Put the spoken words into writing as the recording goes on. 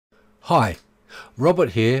Hi, Robert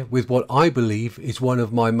here with what I believe is one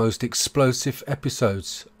of my most explosive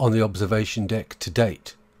episodes on the observation deck to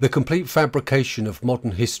date, the complete fabrication of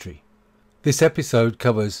modern history. This episode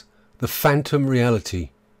covers the phantom reality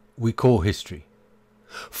we call history.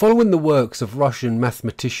 Following the works of Russian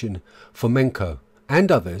mathematician FOMENKO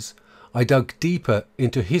and others, I dug deeper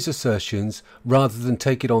into his assertions rather than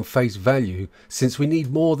take it on face value, since we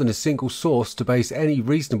need more than a single source to base any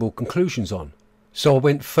reasonable conclusions on. So I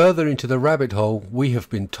went further into the rabbit hole we have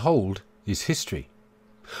been told is history.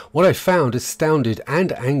 What I found astounded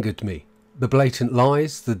and angered me. The blatant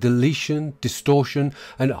lies, the deletion, distortion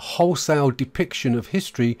and wholesale depiction of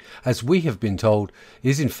history as we have been told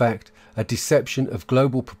is in fact a deception of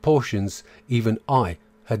global proportions even I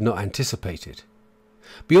had not anticipated.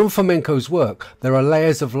 Beyond FOMENKO's work, there are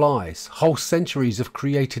layers of lies, whole centuries of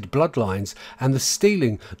created bloodlines, and the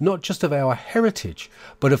stealing not just of our heritage,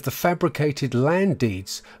 but of the fabricated land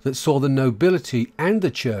deeds that saw the nobility and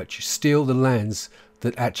the church steal the lands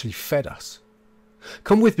that actually fed us.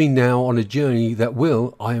 Come with me now on a journey that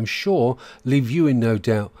will, I am sure, leave you in no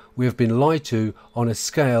doubt we have been lied to on a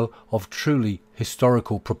scale of truly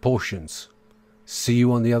historical proportions. See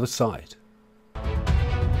you on the other side.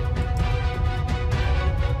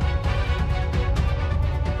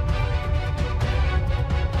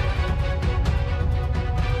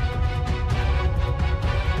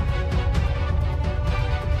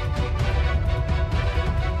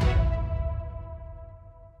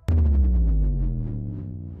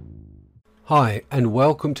 Hi, and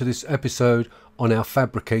welcome to this episode on our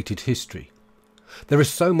fabricated history. There is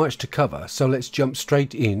so much to cover, so let's jump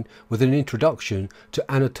straight in with an introduction to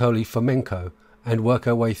Anatoly Fomenko and work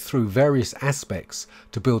our way through various aspects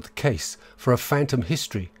to build the case for a phantom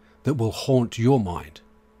history that will haunt your mind.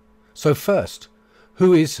 So first,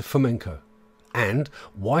 who is Fomenko? And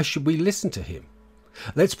why should we listen to him?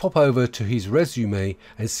 Let's pop over to his resume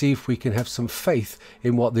and see if we can have some faith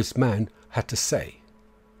in what this man had to say.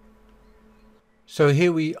 So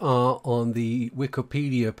here we are on the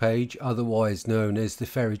Wikipedia page, otherwise known as the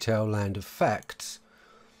Fairy Tale Land of Facts,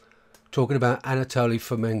 talking about Anatoly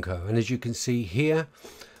Fomenko. And as you can see here,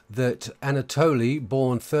 that Anatoly,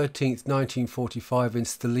 born 13th 1945 in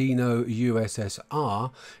Stalino,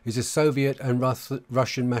 USSR, is a Soviet and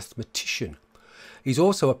Russian mathematician. He's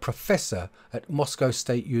also a professor at Moscow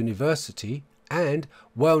State University and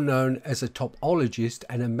well known as a topologist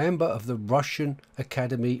and a member of the Russian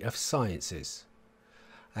Academy of Sciences.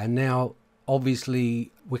 And now obviously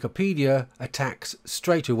Wikipedia attacks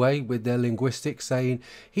straight away with their linguistics, saying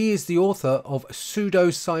he is the author of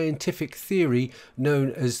pseudo-scientific theory known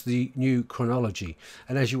as the New Chronology.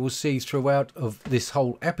 And as you will see throughout of this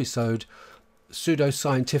whole episode,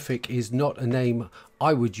 pseudo-scientific is not a name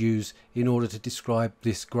I would use in order to describe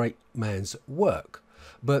this great man's work.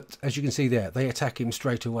 But as you can see there, they attack him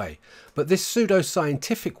straight away. But this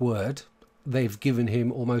pseudo-scientific word they've given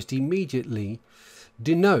him almost immediately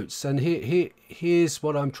denotes, and here's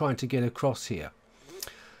what I'm trying to get across here.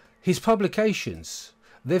 His publications,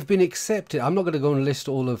 they've been accepted. I'm not going to go and list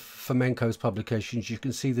all of Fomenko's publications. You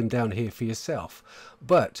can see them down here for yourself.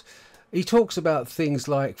 But he talks about things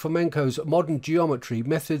like Fomenko's Modern Geometry,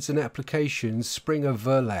 Methods and Applications, Springer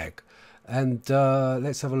Verlag. And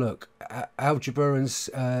let's have a look. Algebra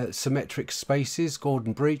and Symmetric Spaces,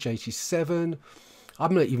 Gordon Breach, 87.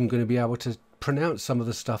 I'm not even going to be able to pronounce some of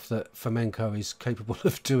the stuff that Fomenko is capable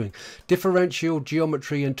of doing. Differential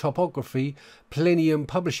Geometry and Topography, Plinium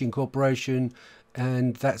Publishing Corporation,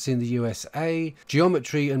 and that's in the USA.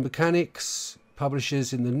 Geometry and Mechanics,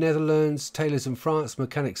 publishers in the Netherlands. Taylor's in France,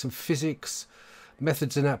 Mechanics and Physics.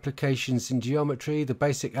 Methods and Applications in Geometry, The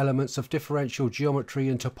Basic Elements of Differential Geometry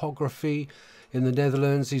and Topography in the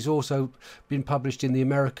Netherlands. He's also been published in the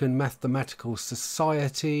American Mathematical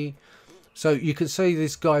Society. So you can see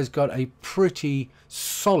this guy's got a pretty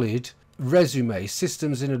solid resume.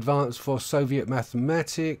 Systems in Advance for Soviet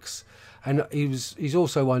Mathematics, and he's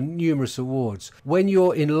also won numerous awards. When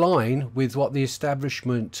you're in line with what the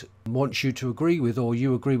establishment wants you to agree with, or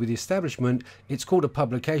you agree with the establishment, it's called a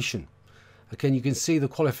publication. Again, you can see the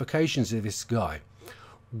qualifications of this guy.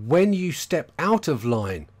 When you step out of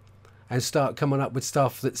line and start coming up with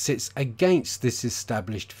stuff that sits against this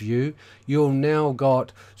established view, you've now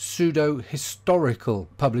got pseudo-historical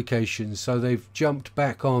publications. So they've jumped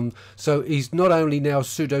back on. So he's not only now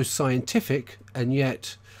pseudo-scientific, and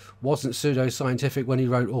yet wasn't pseudo-scientific when he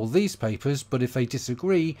wrote all these papers, but if they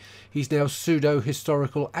disagree, he's now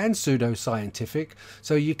pseudo-historical and pseudo-scientific.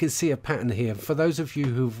 So you can see a pattern here. For those of you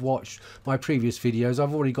who've watched my previous videos,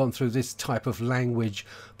 I've already gone through this type of language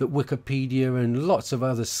that Wikipedia and lots of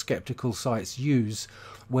other skeptical sites use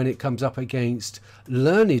when it comes up against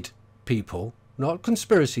learned people, not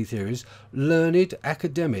conspiracy theories, learned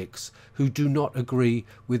academics who do not agree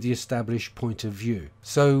with the established point of view.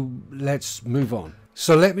 So let's move on.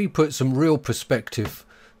 So let me put some real perspective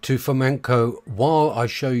to Fomenko while I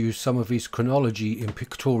show you some of his chronology in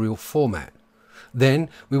pictorial format. Then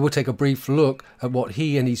we will take a brief look at what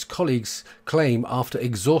he and his colleagues claim after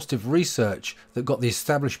exhaustive research that got the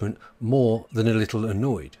establishment more than a little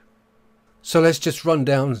annoyed. So let's just run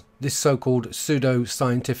down this so-called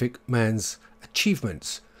pseudo-scientific man's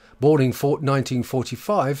achievements. Born in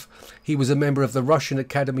 1945, he was a member of the Russian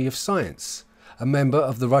Academy of Science, a member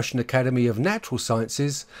of the Russian Academy of Natural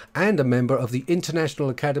Sciences, and a member of the International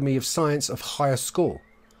Academy of Science of Higher School.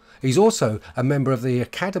 He's also a member of the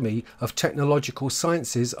Academy of Technological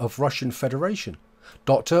Sciences of Russian Federation,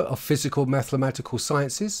 Doctor of Physical Mathematical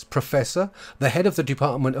Sciences, Professor, the head of the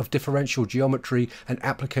Department of Differential Geometry and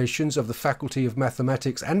Applications of the Faculty of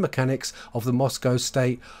Mathematics and Mechanics of the Moscow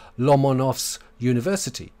State Lomonosov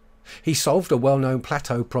University. He solved a well-known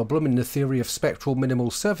plateau problem in the theory of spectral minimal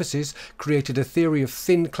surfaces, created a theory of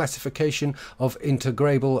thin classification of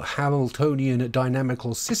integrable Hamiltonian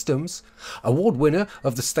dynamical systems, award winner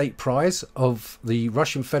of the State Prize of the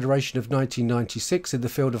Russian Federation of 1996 in the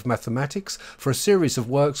field of mathematics for a series of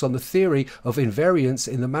works on the theory of invariance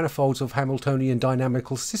in the manifolds of Hamiltonian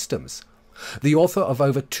dynamical systems. The author of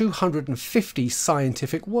over 250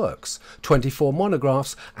 scientific works, 24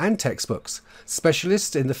 monographs and textbooks,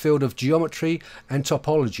 specialist in the field of geometry and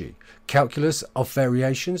topology, calculus of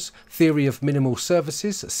variations, theory of minimal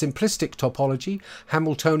surfaces, simplistic topology,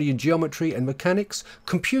 Hamiltonian geometry and mechanics,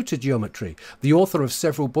 computer geometry, the author of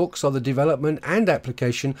several books on the development and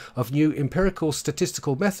application of new empirical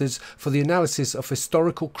statistical methods for the analysis of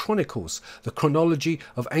historical chronicles, the chronology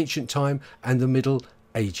of ancient time and the Middle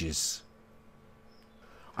Ages.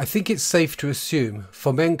 I think it's safe to assume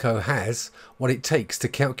Fomenko has what it takes to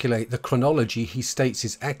calculate the chronology he states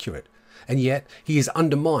is accurate, and yet he is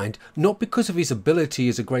undermined not because of his ability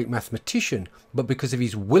as a great mathematician, but because of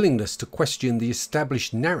his willingness to question the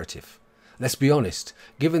established narrative. Let's be honest,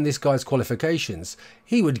 given this guy's qualifications,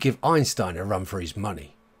 he would give Einstein a run for his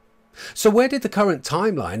money. So where did the current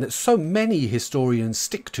timeline that so many historians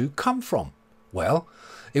stick to come from? Well,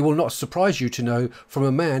 it will not surprise you to know from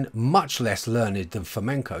a man much less learned than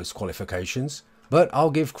Fomenko's qualifications, but I'll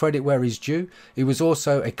give credit where is due. He was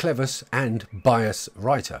also a clever and biased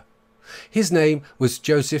writer. His name was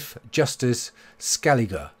Joseph Justus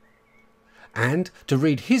Scaliger, and to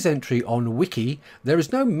read his entry on Wiki, there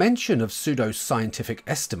is no mention of pseudo-scientific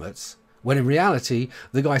estimates, when in reality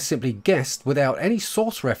the guy simply guessed without any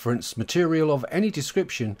source reference material of any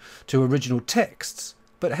description to original texts.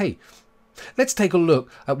 But hey, let's take a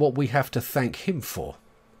look at what we have to thank him for.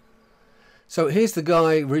 So here's the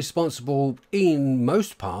guy responsible in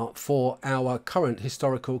most part for our current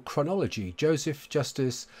historical chronology, Joseph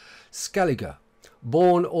Justus Scaliger.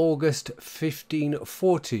 Born August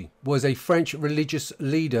 1540, was a French religious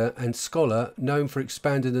leader and scholar known for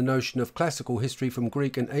expanding the notion of classical history from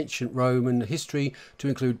Greek and ancient Roman history to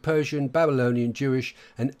include Persian, Babylonian, Jewish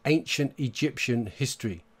and ancient Egyptian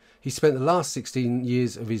history. He spent the last 16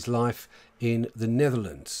 years of his life in the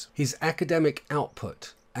Netherlands. His academic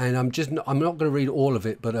output, and I'm not going to read all of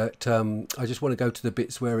it, but I just want to go to the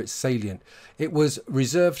bits where it's salient. It was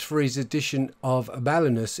reserved for his edition of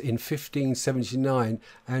Balanus in 1579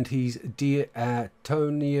 and his De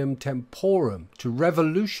Aetonium Temporum to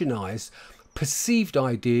revolutionize perceived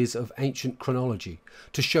ideas of ancient chronology,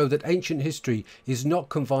 to show that ancient history is not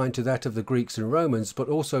confined to that of the Greeks and Romans, but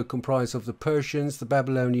also comprised of the Persians, the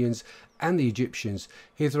Babylonians and the Egyptians,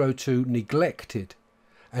 hitherto neglected,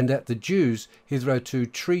 and that the Jews hitherto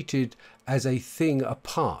treated as a thing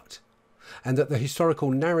apart, and that the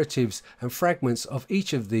historical narratives and fragments of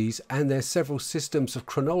each of these and their several systems of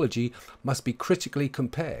chronology must be critically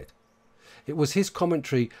compared. It was his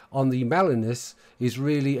commentary on the Balanus is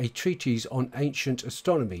really a treatise on ancient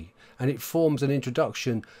astronomy, and it forms an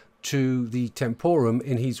introduction to the Temporum.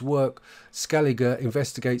 In his work, Scaliger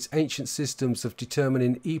investigates ancient systems of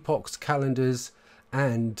determining epochs, calendars,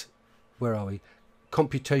 and,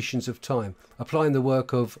 computations of time. Applying the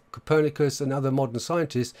work of Copernicus and other modern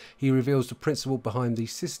scientists, he reveals the principle behind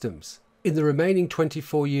these systems. In the remaining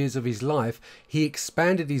 24 years of his life, he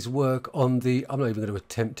expanded his work on the, I'm not even going to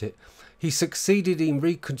attempt it, he succeeded in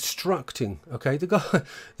reconstructing,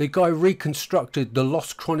 the guy reconstructed the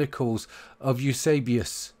lost chronicles of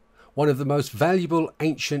Eusebius, one of the most valuable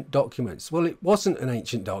ancient documents. Well, it wasn't an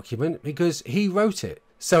ancient document because he wrote it.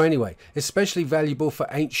 So anyway, especially valuable for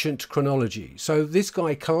ancient chronology. So this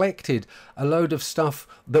guy collected a load of stuff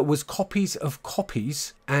that was copies of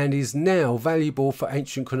copies and is now valuable for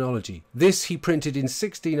ancient chronology. This he printed in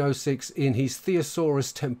 1606 in his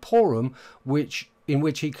Thesaurus Temporum, in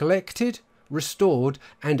which he collected, restored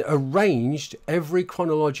and arranged every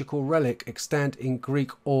chronological relic extant in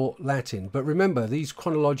Greek or Latin. But remember, these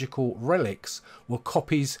chronological relics were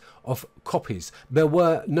copies of copies. There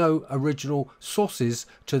were no original sources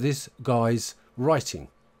to this guy's writing.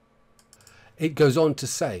 It goes on to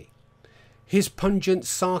say, his pungent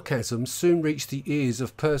sarcasm soon reached the ears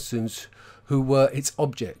of persons who were its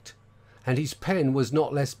object, and his pen was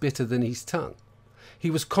not less bitter than his tongue. He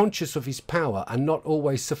was conscious of his power and not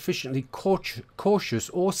always sufficiently cautious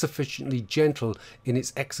or sufficiently gentle in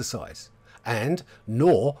its exercise. And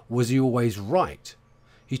nor was he always right.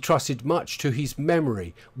 He trusted much to his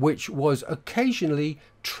memory, which was occasionally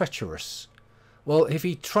treacherous. Well, if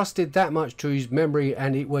he trusted that much to his memory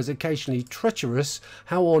and it was occasionally treacherous,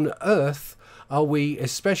 how on earth are we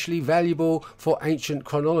especially valuable for ancient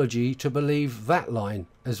chronology to believe that line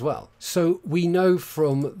as well? So we know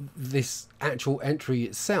from this actual entry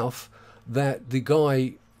itself that the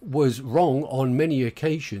guy was wrong on many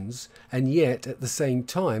occasions, and yet at the same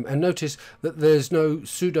time, and notice that there's no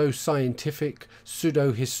pseudo-scientific,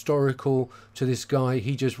 pseudo-historical to this guy.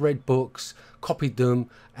 He just read books, copied them,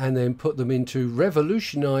 and then put them in to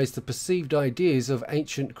revolutionize the perceived ideas of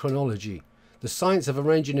ancient chronology. The science of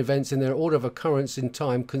arranging events in their order of occurrence in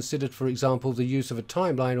time considered, for example, the use of a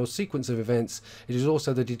timeline or sequence of events. It is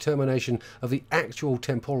also the determination of the actual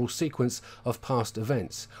temporal sequence of past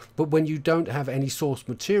events. But when you don't have any source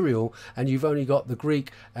material and you've only got the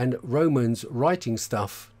Greek and Romans writing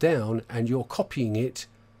stuff down and you're copying it,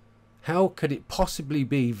 how could it possibly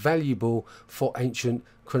be valuable for ancient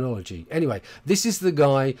chronology? Anyway, this is the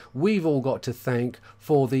guy we've all got to thank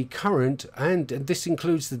for the current, and this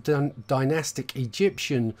includes the dynastic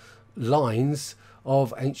Egyptian lines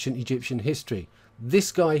of ancient Egyptian history.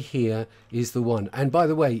 This guy here is the one. And by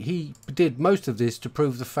the way, he did most of this to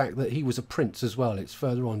prove the fact that he was a prince as well. It's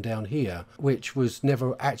further on down here, which was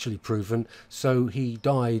never actually proven. So he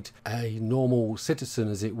died a normal citizen,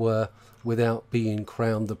 as it were, without being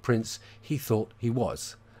crowned the prince he thought he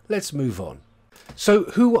was. Let's move on. So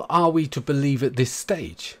who are we to believe at this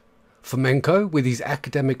stage? Fomenko with his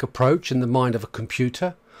academic approach and the mind of a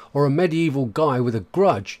computer, or a medieval guy with a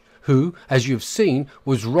grudge who, as you've seen,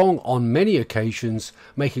 was wrong on many occasions,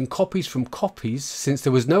 making copies from copies since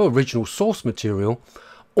there was no original source material?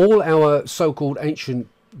 All our so-called ancient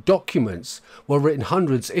documents were written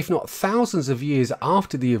hundreds, if not thousands of years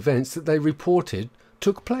after the events that they reported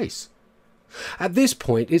took place. At this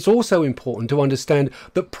point, it's also important to understand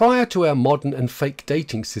that prior to our modern and fake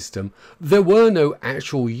dating system, there were no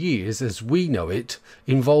actual years as we know it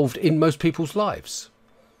involved in most people's lives.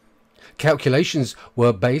 Calculations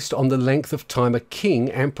were based on the length of time a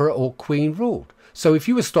king, emperor or queen ruled. So if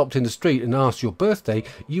you were stopped in the street and asked your birthday,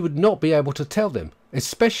 you would not be able to tell them,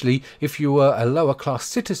 especially if you were a lower class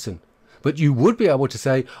citizen. But you would be able to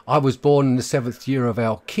say, I was born in the 7th year of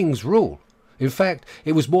our king's rule. In fact,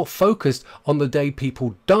 it was more focused on the day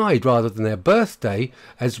people died rather than their birthday,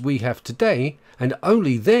 as we have today, and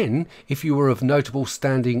only then if you were of notable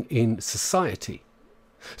standing in society.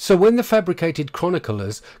 So when the fabricated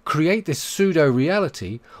chroniclers create this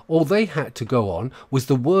pseudo-reality, all they had to go on was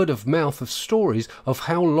the word of mouth of stories of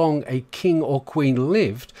how long a king or queen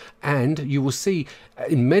lived, and you will see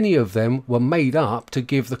in many of them were made up to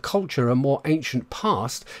give the culture a more ancient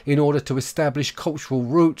past in order to establish cultural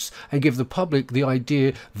roots and give the public the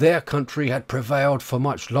idea their country had prevailed for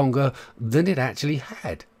much longer than it actually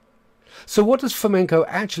had. So what does Fomenko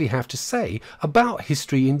actually have to say about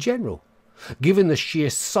history in general? Given the sheer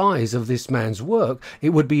size of this man's work, it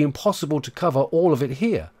would be impossible to cover all of it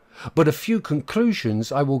here. But a few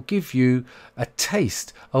conclusions I will give you a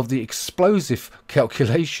taste of the explosive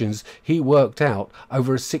calculations he worked out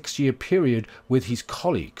over a 6-year period with his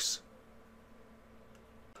colleagues.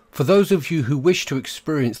 For those of you who wish to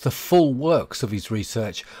experience the full works of his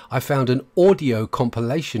research, I found an audio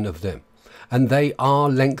compilation of them. And they are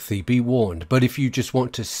lengthy, be warned, but if you just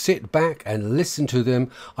want to sit back and listen to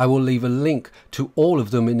them, I will leave a link to all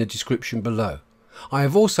of them in the description below. I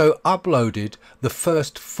have also uploaded the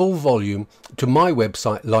first full volume to my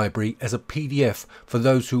website library as a PDF for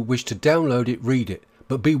those who wish to download it, read it,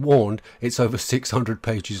 but be warned, it's over 600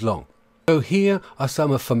 pages long. So here are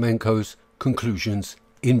some of Fomenko's conclusions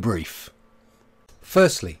in brief.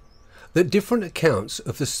 Firstly, that different accounts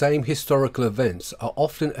of the same historical events are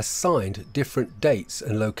often assigned different dates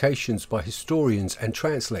and locations by historians and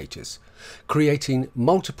translators, creating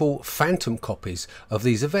multiple phantom copies of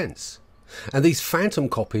these events. And these phantom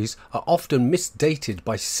copies are often misdated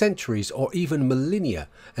by centuries or even millennia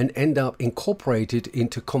and end up incorporated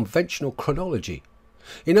into conventional chronology.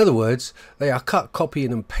 In other words, they are cut,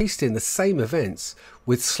 copying and pasting the same events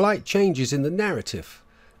with slight changes in the narrative.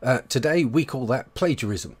 Today we call that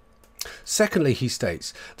plagiarism. Secondly, he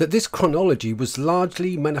states that this chronology was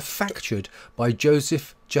largely manufactured by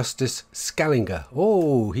Joseph Justus Scaliger.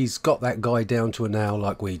 Oh, he's got that guy down to a nail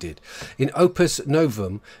like we did. In Opus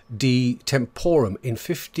Novum de Temporum in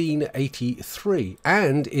 1583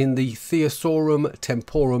 and in the Thesaurus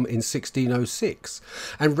Temporum in 1606,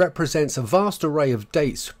 and represents a vast array of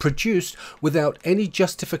dates produced without any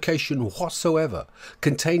justification whatsoever,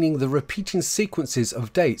 containing the repeating sequences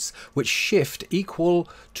of dates which shift equal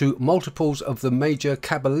to multiples of the major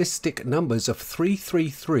Kabbalistic numbers of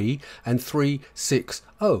 333 and 360.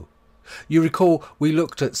 You recall we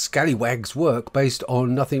looked at Scallywag's work based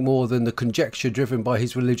on nothing more than the conjecture driven by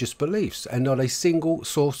his religious beliefs and not a single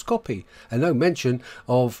source copy, and no mention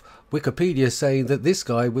of Wikipedia saying that this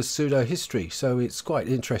guy was pseudo-history. So it's quite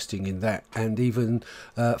interesting in that, and even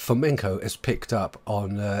FOMENKO has picked up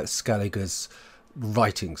on Scaliger's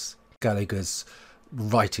writings.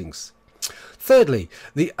 Thirdly,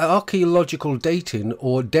 the archaeological dating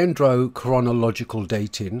or dendrochronological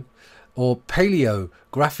dating or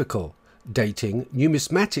paleographical dating,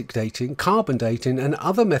 numismatic dating, carbon dating and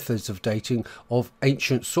other methods of dating of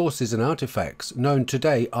ancient sources and artifacts known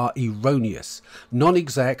today are erroneous,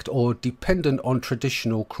 non-exact or dependent on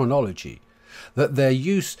traditional chronology. That their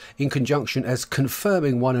use in conjunction as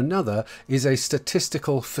confirming one another is a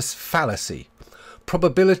statistical fallacy.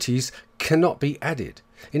 Probabilities cannot be added.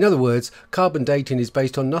 In other words, carbon dating is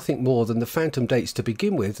based on nothing more than the phantom dates to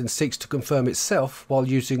begin with and seeks to confirm itself while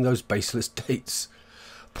using those baseless dates.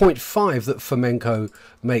 Point 5 that FOMENKO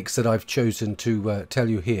makes that I've chosen to tell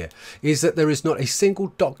you here is that there is not a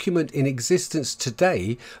single document in existence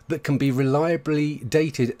today that can be reliably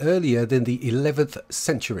dated earlier than the 11th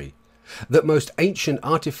century. That most ancient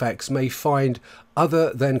artifacts may find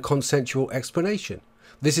other than consensual explanation.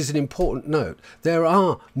 This is an important note. There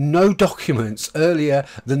are no documents earlier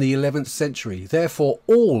than the 11th century. Therefore,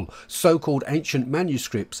 all so-called ancient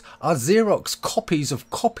manuscripts are Xerox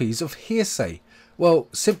copies of hearsay. Well,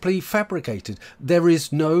 simply fabricated. There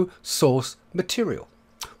is no source material.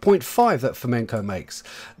 Point 5 that FOMENKO makes,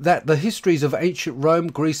 that the histories of ancient Rome,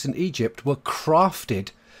 Greece and Egypt were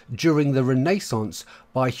crafted during the Renaissance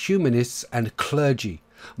by humanists and clergy,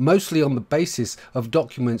 mostly on the basis of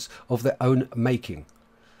documents of their own making.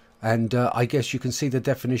 And I guess you can see the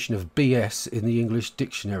definition of BS in the English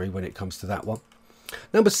dictionary when it comes to that one.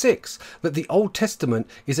 Number 6, that the Old Testament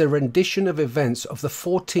is a rendition of events of the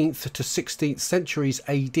 14th to 16th centuries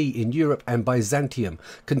AD in Europe and Byzantium,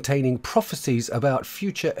 containing prophecies about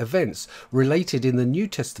future events related in the New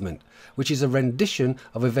Testament, which is a rendition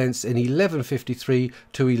of events in 1153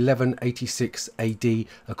 to 1186 AD,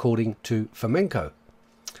 according to FOMENKO.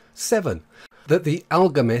 7. That the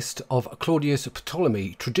Almagest of Claudius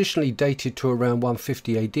Ptolemy, traditionally dated to around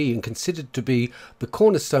 150 AD and considered to be the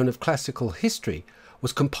cornerstone of classical history,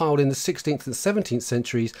 was compiled in the 16th and 17th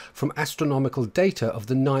centuries from astronomical data of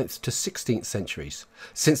the 9th to 16th centuries,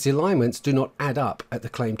 since the alignments do not add up at the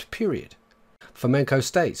claimed period. FOMENKO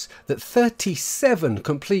states that 37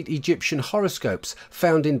 complete Egyptian horoscopes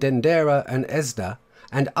found in Dendera and Esda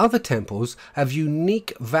and other temples have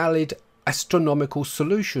unique valid astronomical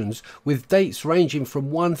solutions with dates ranging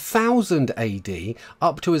from 1000 AD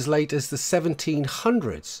up to as late as the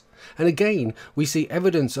 1700s. And again, we see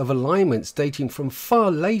evidence of alignments dating from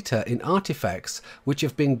far later in artifacts which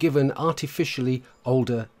have been given artificially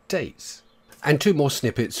older dates. And 2 more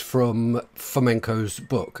snippets from FOMENKO's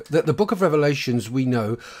book. That the Book of Revelations we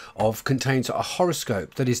know of contains a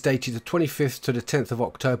horoscope that is dated the 25th to the 10th of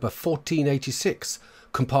October 1486,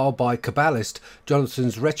 compiled by Kabbalist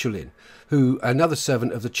Jonathan Rechulin, who another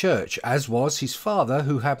servant of the church, as was his father,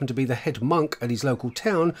 who happened to be the head monk at his local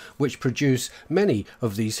town, which produced many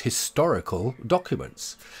of these historical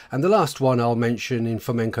documents. And the last one I'll mention in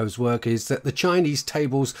FOMENKO's work is that the Chinese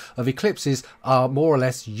tables of eclipses are more or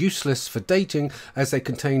less useless for dating, as they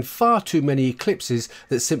contain far too many eclipses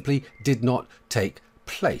that simply did not take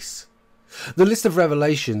place. The list of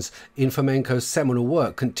revelations in FOMENKO's seminal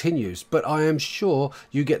work continues, but I am sure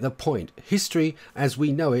you get the point. History, as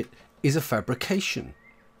we know it, is a fabrication.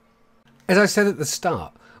 As I said at the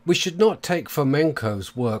start, we should not take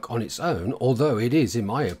FOMENKO's work on its own, although it is, in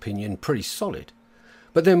my opinion, pretty solid.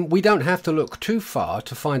 But then we don't have to look too far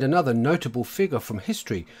to find another notable figure from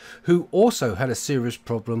history who also had a serious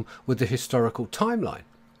problem with the historical timeline.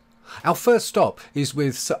 Our first stop is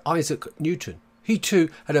with Sir Isaac Newton. He too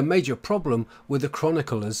had a major problem with the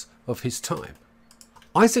chroniclers of his time.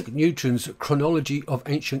 Isaac Newton's Chronology of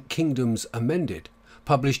Ancient Kingdoms Amended,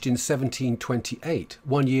 published in 1728,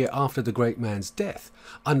 1 year after the great man's death,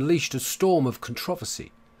 unleashed a storm of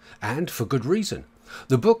controversy, and for good reason.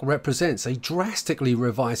 The book represents a drastically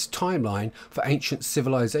revised timeline for ancient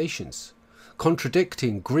civilizations,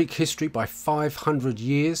 contradicting Greek history by 500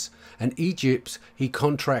 years, and Egypt he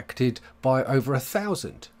contracted by over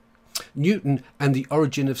 1,000. Newton and the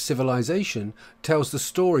Origin of Civilization tells the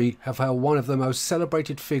story of how one of the most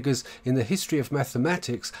celebrated figures in the history of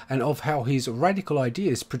mathematics and of how his radical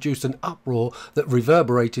ideas produced an uproar that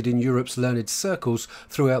reverberated in Europe's learned circles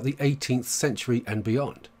throughout the 18th century and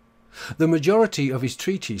beyond. The majority of his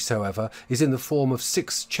treatise, however, is in the form of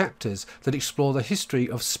 6 chapters that explore the history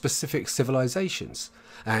of specific civilizations,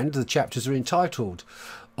 and the chapters are entitled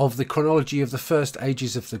Of the Chronology of the First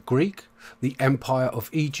Ages of the Greek, the Empire of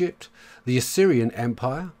Egypt, the Assyrian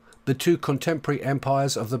Empire, the 2 contemporary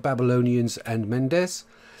empires of the Babylonians and Mendes,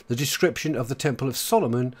 the description of the Temple of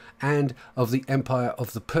Solomon, and of the Empire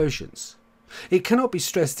of the Persians. It cannot be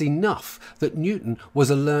stressed enough that Newton was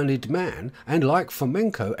a learned man and, like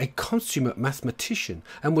Fomenko, a consummate mathematician,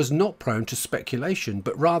 and was not prone to speculation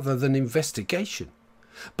but rather than investigation.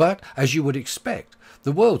 But, as you would expect,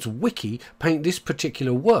 the world's wiki paint this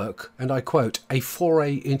particular work, and I quote, a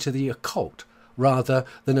foray into the occult, rather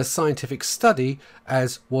than a scientific study,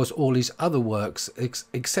 as was all his other works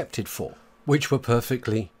accepted for, which were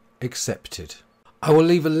perfectly accepted. I will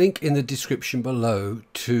leave a link in the description below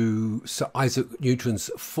to Sir Isaac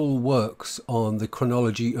Newton's full works on the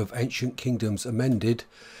Chronology of Ancient Kingdoms Amended,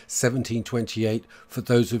 1728, for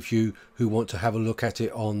those of you who want to have a look at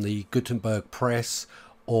it on the Gutenberg Press,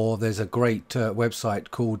 or there's a great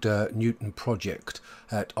website called Newton Project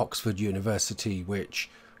at Oxford University,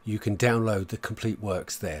 which you can download the complete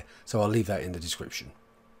works there. So I'll leave that in the description.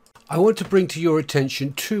 I want to bring to your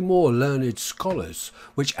attention 2 more learned scholars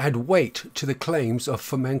which add weight to the claims of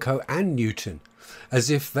Fomenko and Newton, as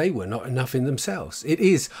if they were not enough in themselves. It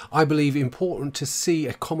is, I believe, important to see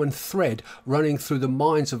a common thread running through the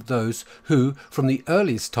minds of those who, from the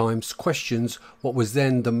earliest times, questions what was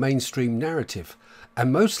then the mainstream narrative,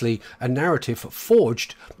 and mostly a narrative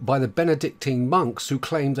forged by the Benedictine monks who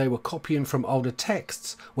claimed they were copying from older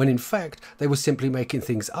texts, when in fact they were simply making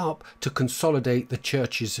things up to consolidate the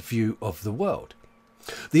church's view of the world.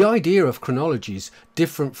 The idea of chronologies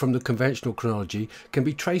different from the conventional chronology can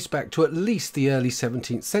be traced back to at least the early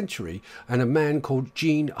 17th century and a man called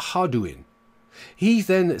Jean Hardouin. He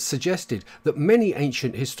then suggested that many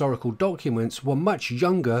ancient historical documents were much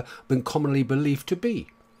younger than commonly believed to be.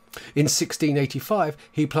 In 1685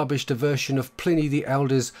 he published a version of Pliny the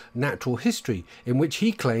Elder's Natural History, in which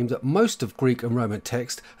he claimed that most of Greek and Roman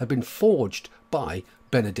text had been forged by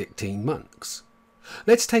Benedictine monks.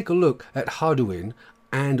 Let's take a look at Hardouin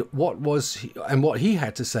and what he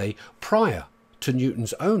had to say prior to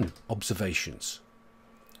Newton's own observations.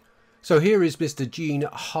 So here is Mr. Jean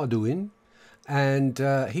Hardouin, and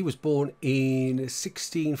he was born in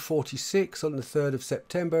 1646 on the 3rd of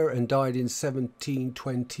September and died in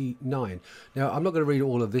 1729. Now, I'm not going to read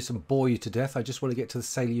all of this and bore you to death. I just want to get to the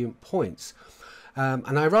salient points.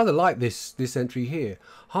 And I rather like this entry here.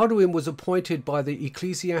 Hardouin was appointed by the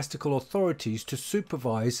ecclesiastical authorities to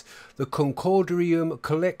supervise the Concordium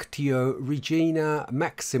Collectio Regina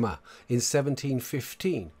Maxima in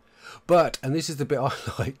 1715. But, and this is the bit I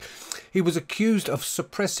like, he was accused of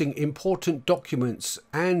suppressing important documents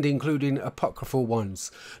and including apocryphal ones.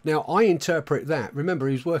 Now, I interpret that, remember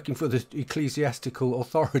he was working for the ecclesiastical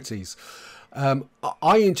authorities.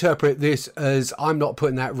 I interpret this as, I'm not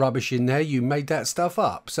putting that rubbish in there, you made that stuff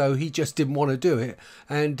up. So he just didn't want to do it,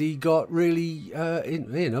 and he got really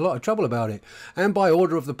in a lot of trouble about it. And by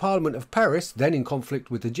order of the Parliament of Paris, then in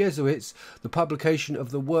conflict with the Jesuits, the publication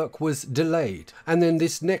of the work was delayed. And then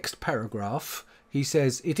this next paragraph, he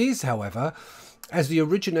says, it is, however, as the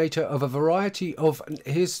originator of a variety of,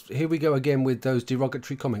 here we go again with those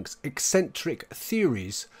derogatory comments, eccentric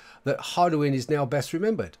theories, that Hardouin is now best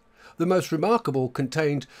remembered. The most remarkable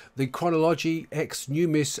contained the Chronologie ex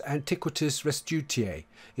Numis Antiquitas Restitutiae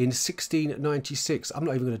in 1696. I'm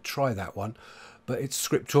not even going to try that one, but it's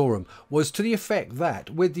scriptorum, was to the effect that,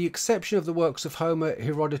 with the exception of the works of Homer,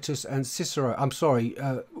 Herodotus and Cicero,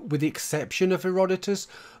 with the exception of Herodotus,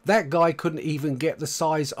 that guy couldn't even get the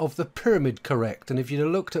size of the pyramid correct. And if you'd have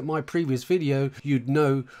looked at my previous video, you'd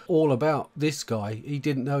know all about this guy. He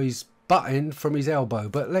didn't know his button from his elbow.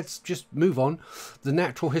 But let's just move on. The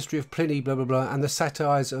natural history of Pliny, blah, blah, blah, and the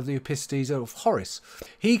satires of the epistes of Horace.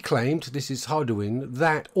 He claimed, this is Hardouin,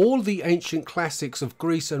 that all the ancient classics of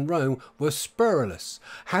Greece and Rome were spurrilous,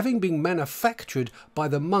 having been manufactured by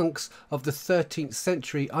the monks of the 13th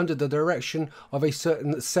century under the direction of a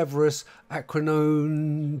certain Severus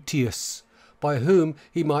Acronontius, by whom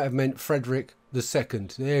he might have meant Frederick II.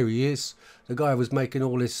 There he is. The guy was making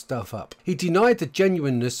all this stuff up. He denied the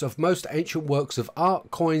genuineness of most ancient works of art,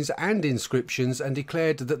 coins and inscriptions, and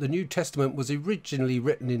declared that the New Testament was originally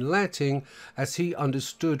written in Latin, as he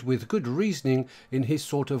understood with good reasoning in his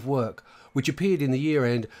sort of work, which appeared in the year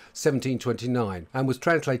end 1729 and was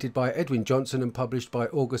translated by Edwin Johnson and published by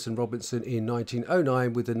August and Robinson in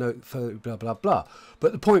 1909 with a note for blah blah blah.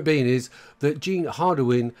 But the point being is that Jean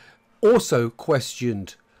Hardouin also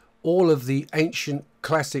questioned all of the ancient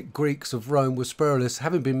classic Greeks of Rome were spurrilous,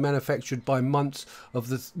 having been manufactured by monks of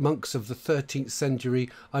the 13th century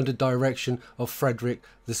under direction of Frederick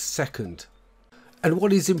II. And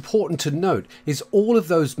what is important to note is all of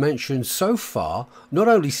those mentioned so far not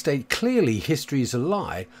only state clearly history is a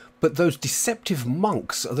lie, but those deceptive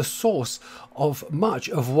monks are the source of much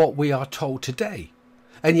of what we are told today.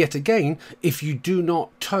 And yet again, if you do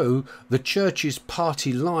not toe the church's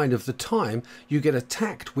party line of the time, you get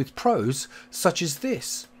attacked with prose such as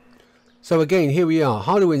this. So again, here we are,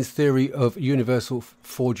 Hardouin's theory of universal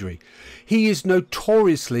forgery. He is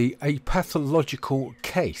notoriously a pathological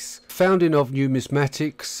case. Founding of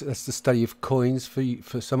numismatics, that's the study of coins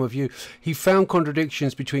for some of you, he found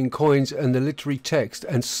contradictions between coins and the literary text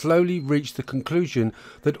and slowly reached the conclusion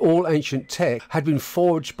that all ancient text had been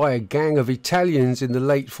forged by a gang of Italians in the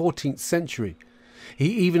late 14th century. He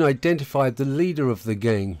even identified the leader of the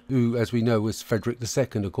gang, who, as we know, was Frederick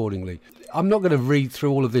II, accordingly. I'm not going to read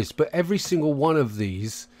through all of this, but every single one of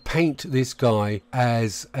these paint this guy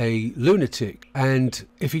as a lunatic. And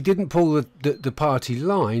if he didn't pull the party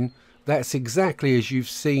line, that's exactly as you've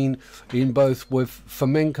seen in both with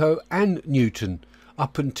Fomenko and Newton.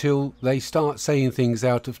 Up until they start saying things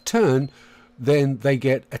out of turn, then they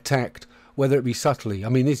get attacked, whether it be subtly. I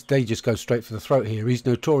mean, they just go straight for the throat here. He's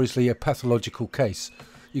notoriously a pathological case.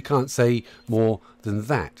 You can't say more than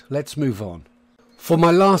that. Let's move on. For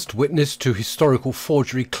my last witness to historical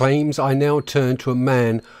forgery claims, I now turn to a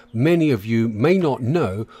man many of you may not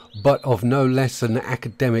know, but of no less than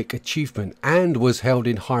academic achievement, and was held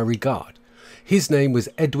in high regard. His name was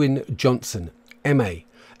Edwin Johnson, M.A.,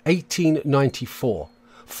 1894.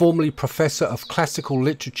 Formerly Professor of Classical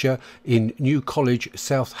Literature in New College,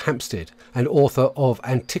 South Hampstead, and author of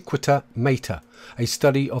Antiquita Mater, a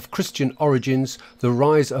study of Christian origins, the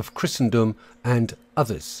rise of Christendom, and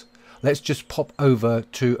others. Let's just pop over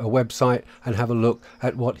to a website and have a look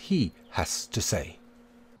at what he has to say.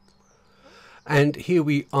 And here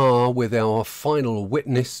we are with our final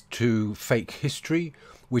witness to fake history,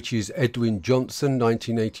 which is Edwin Johnson,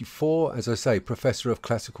 1984. As I say, Professor of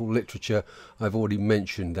Classical Literature. I've already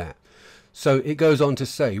mentioned that. So it goes on to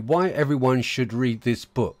say why everyone should read this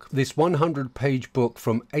book. This 100-page book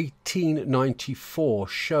from 1894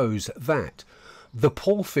 shows that the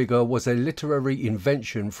Paul figure was a literary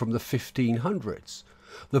invention from the 1500s.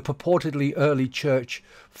 The purportedly early church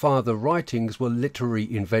father writings were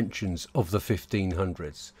literary inventions of the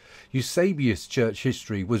 1500s. Eusebius' church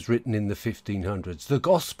history was written in the 1500s. The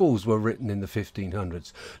Gospels were written in the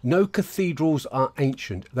 1500s. No cathedrals are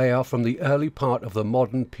ancient. They are from the early part of the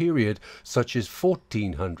modern period, such as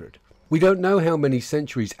 1400. We don't know how many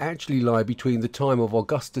centuries actually lie between the time of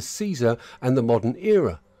Augustus Caesar and the modern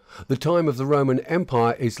era. The time of the Roman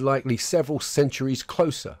Empire is likely several centuries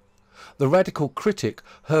closer. The radical critic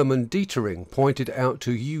Hermann Dietering pointed out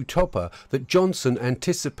to Hugh Topper that Johnson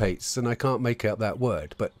anticipates, and I can't make out that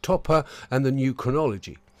word, but Topper and the New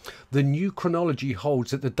Chronology. The New Chronology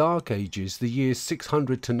holds that the Dark Ages, the years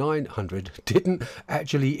 600 to 900, didn't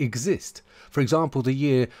actually exist. For example, the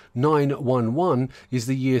year 911 is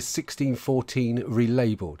the year 1614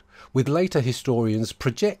 relabeled, with later historians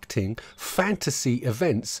projecting fantasy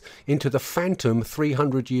events into the phantom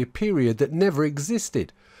 300-year period that never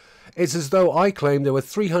existed. It's as though I claimed there were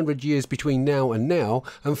 300 years between now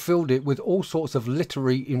and filled it with all sorts of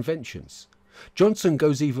literary inventions. Johnson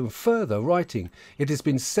goes even further, writing, "It has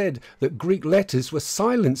been said that Greek letters were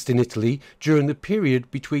silenced in Italy during the period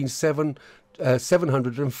between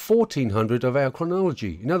 700 and 1400 of our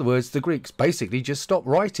chronology." In other words, the Greeks basically just stopped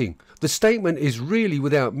writing. The statement is really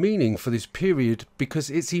without meaning for this period because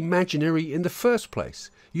it's imaginary in the first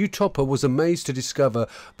place. Hugh Topper was amazed to discover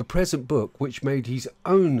the present book, which made his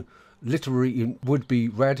own literary would-be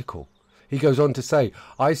radical. He goes on to say,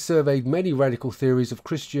 I surveyed many radical theories of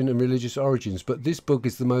Christian and religious origins, but this book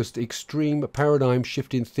is the most extreme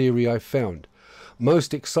paradigm-shifting theory I've found.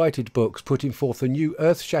 Most excited books putting forth a new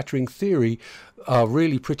earth-shattering theory are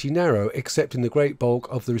really pretty narrow, except in the great bulk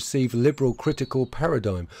of the received liberal critical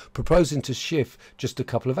paradigm, proposing to shift just a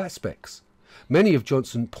couple of aspects. Many of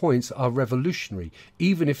Johnson's points are revolutionary,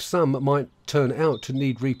 even if some might turn out to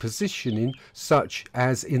need repositioning, such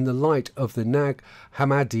as in the light of the Nag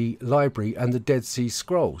Hammadi Library and the Dead Sea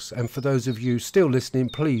Scrolls. And for those of you still listening,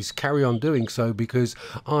 please carry on doing so, because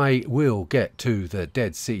I will get to the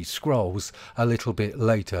Dead Sea Scrolls a little bit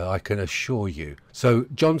later, I can assure you. So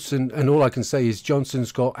Johnson, and all I can say is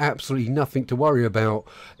Johnson's got absolutely nothing to worry about,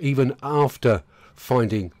 even after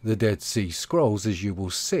finding the Dead Sea Scrolls, as you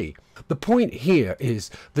will see. The point here is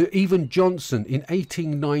that even Johnson in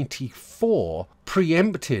 1894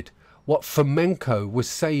 preempted what FOMENKO was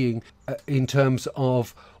saying in terms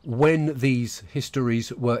of when these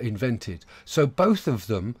histories were invented. So both of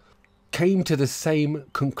them came to the same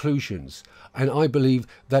conclusions, and I believe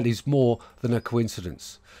that is more than a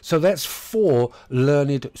coincidence. So that's 4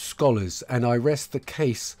 learned scholars, and I rest the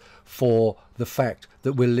case for the fact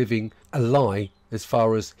that we're living a lie as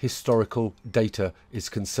far as historical data is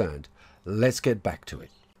concerned. Let's get back to it.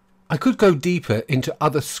 I could go deeper into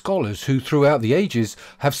other scholars who throughout the ages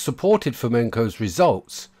have supported FOMENKO's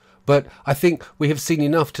results, but I think we have seen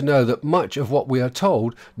enough to know that much of what we are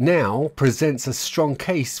told now presents a strong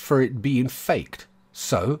case for it being faked.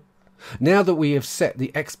 So, now that we have set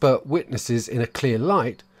the expert witnesses in a clear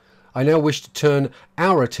light, I now wish to turn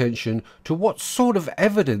our attention to what sort of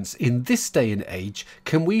evidence in this day and age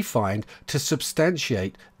can we find to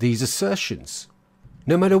substantiate these assertions.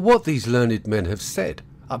 No matter what these learned men have said,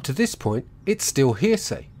 up to this point it's still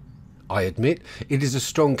hearsay. I admit it is a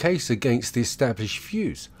strong case against the established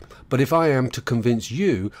views, but if I am to convince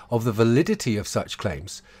you of the validity of such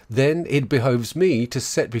claims, then it behoves me to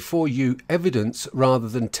set before you evidence rather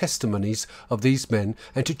than testimonies of these men,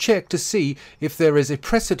 and to check to see if there is a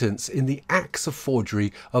precedence in the acts of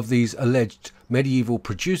forgery of these alleged medieval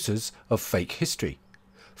producers of fake history.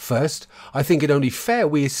 First, I think it only fair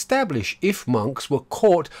we establish if monks were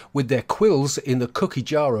caught with their quills in the cookie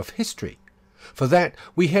jar of history. For that,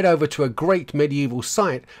 we head over to a great medieval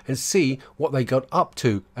site and see what they got up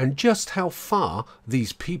to and just how far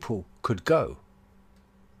these people could go.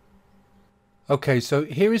 Okay, so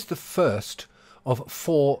here is the first of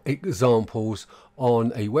 4 examples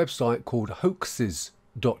on a website called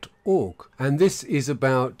hoaxes.org, and this is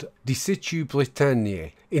about De Situ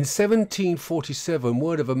Britanniae. In 1747,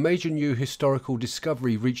 word of a major new historical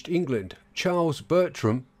discovery reached England. Charles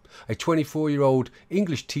Bertram, a 24-year-old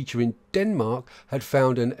English teacher in Denmark, had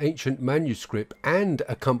found an ancient manuscript and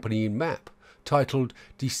accompanying map titled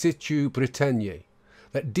De Situ Britanniae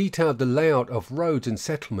that detailed the layout of roads and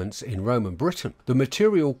settlements in Roman Britain. The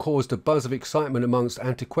material caused a buzz of excitement amongst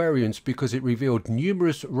antiquarians because it revealed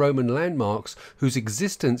numerous Roman landmarks whose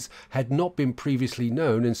existence had not been previously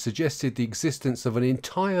known, and suggested the existence of an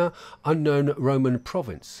entire unknown Roman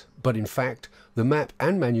province. But in fact, the map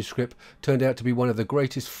and manuscript turned out to be one of the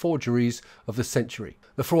greatest forgeries of the century.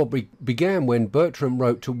 The fraud began when Bertram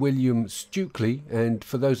wrote to William Stukely, and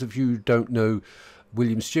for those of you who don't know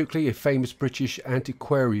William Stukely, a famous British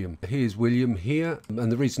antiquarian. Here's William here, and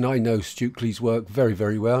the reason I know Stukely's work very,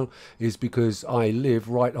 very well is because I live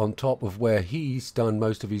right on top of where he's done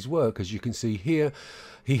most of his work. As you can see here,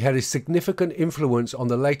 he had a significant influence on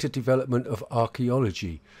the later development of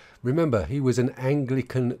archaeology. Remember, he was an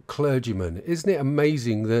Anglican clergyman. Isn't it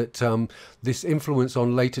amazing that this influence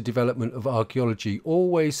on later development of archaeology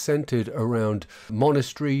always centered around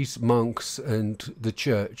monasteries, monks, and the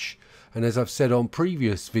church? And as I've said on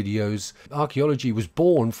previous videos, archaeology was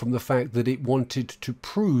born from the fact that it wanted to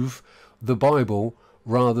prove the Bible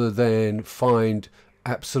rather than find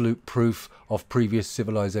absolute proof of previous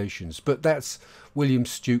civilizations. But that's William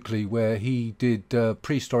Stukely, where he did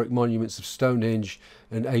prehistoric monuments of Stonehenge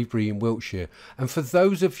and Avebury in Wiltshire. And for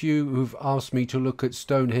those of you who've asked me to look at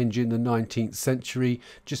Stonehenge in the 19th century,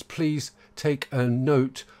 just please take a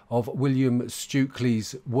note of William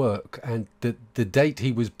Stukely's work and the date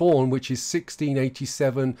he was born, which is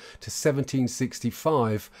 1687 to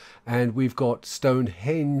 1765, and we've got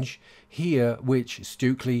Stonehenge here, which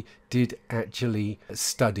Stukely did actually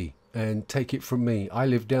study. And take it from me, I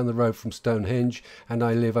live down the road from Stonehenge, and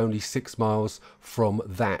I live only 6 miles from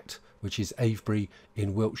that which is Avebury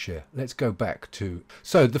in Wiltshire. Let's go back to...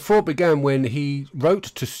 So the fraud began when he wrote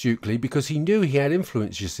to Stukely because he knew he had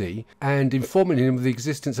influence, you see, and informing him of the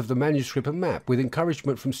existence of the manuscript and map. With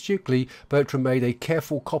encouragement from Stukely, Bertram made a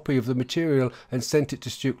careful copy of the material and sent it to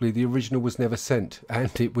Stukely. The original was never sent,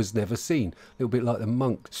 and it was never seen. A little bit like the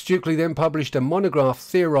monk. Stukely then published a monograph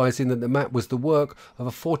theorising that the map was the work of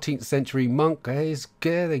a 14th century monk, they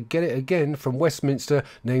get it again, from Westminster,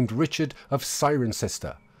 named Richard of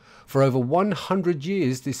Cirencester. For over 100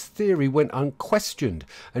 years this theory went unquestioned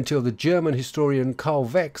until the German historian Carl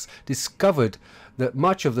Wex discovered that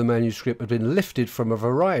much of the manuscript had been lifted from a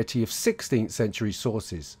variety of 16th century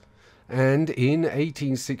sources. And in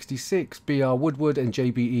 1866, B.R. Woodward and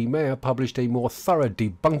J.B.E. Mayer published a more thorough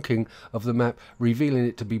debunking of the map, revealing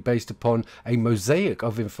it to be based upon a mosaic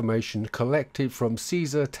of information collected from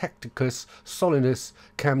Caesar, Tacitus, Solinus,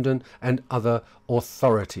 Camden and other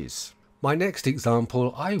authorities. My next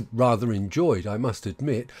example I rather enjoyed, I must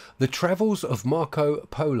admit, the travels of Marco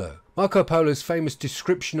Polo. Marco Polo's famous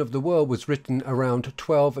description of the world was written around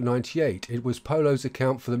 1298. It was Polo's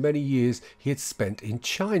account for the many years he had spent in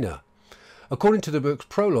China. According to the book's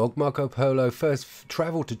prologue, Marco Polo first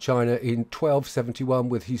travelled to China in 1271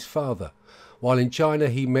 with his father. While in China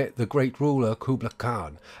he met the great ruler Kublai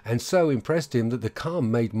Khan, and so impressed him that the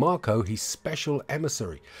Khan made Marco his special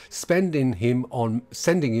emissary, sending him on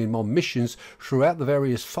missions throughout the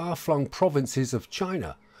various far-flung provinces of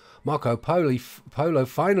China. Marco Polo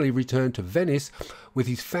finally returned to Venice with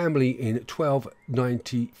his family in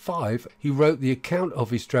 1295. He wrote the account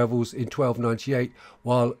of his travels in 1298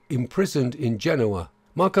 while imprisoned in Genoa.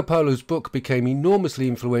 Marco Polo's book became enormously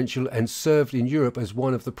influential and served in Europe as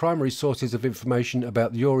one of the primary sources of information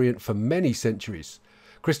about the Orient for many centuries.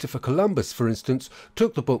 Christopher Columbus, for instance,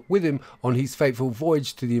 took the book with him on his fateful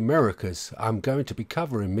voyage to the Americas. I'm going to be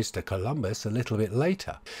covering Mr. Columbus a little bit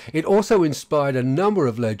later. It also inspired a number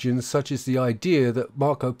of legends, such as the idea that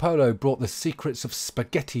Marco Polo brought the secrets of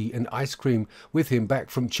spaghetti and ice cream with him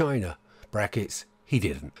back from China. Brackets. He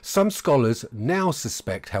didn't. Some scholars now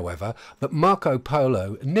suspect, however, that Marco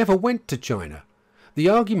Polo never went to China. The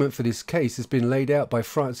argument for this case has been laid out by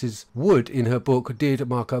Frances Wood in her book, Did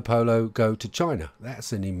Marco Polo Go to China?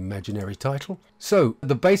 That's an imaginary title. So,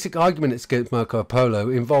 the basic argument against Marco Polo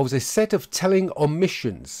involves a set of telling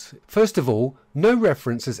omissions. First of all, no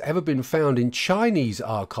reference has ever been found in Chinese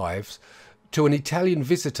archives to an Italian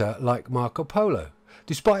visitor like Marco Polo,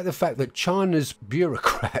 despite the fact that China's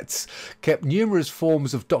bureaucrats kept numerous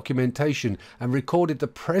forms of documentation and recorded the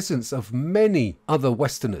presence of many other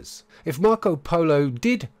Westerners. If Marco Polo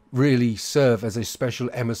did really serve as a special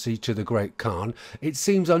emissary to the Great Khan, it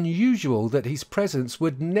seems unusual that his presence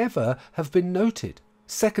would never have been noted.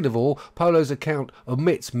 Second of all, Polo's account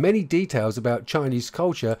omits many details about Chinese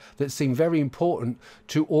culture that seem very important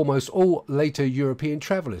to almost all later European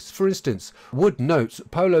travellers. For instance, Wood notes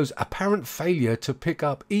Polo's apparent failure to pick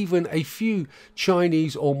up even a few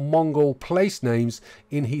Chinese or Mongol place names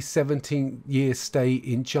in his 17-year stay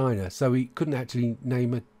in China, so he couldn't actually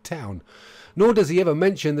name a town. Nor does he ever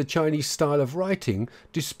mention the Chinese style of writing,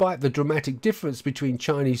 despite the dramatic difference between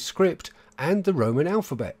Chinese script and the Roman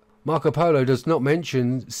alphabet. Marco Polo does not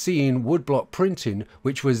mention seeing woodblock printing,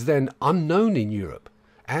 which was then unknown in Europe,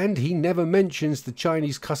 and he never mentions the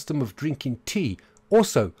Chinese custom of drinking tea,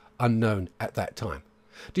 also unknown at that time.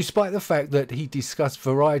 Despite the fact that he discussed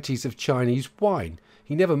varieties of Chinese wine,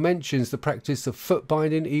 he never mentions the practice of foot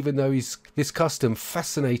binding, even though this custom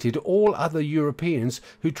fascinated all other Europeans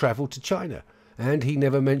who travelled to China. And he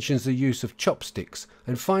never mentions the use of chopsticks.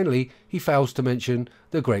 And finally, he fails to mention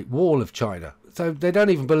the Great Wall of China. So they don't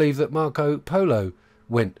even believe that Marco Polo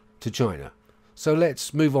went to China. So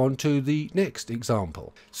let's move on to the next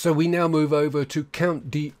example. So we now move over to Count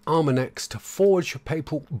d'Armagnac's forged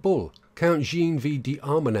papal bull. Count Jean V.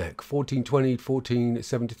 d'Armagnac,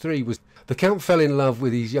 1420-1473, was... The Count fell in love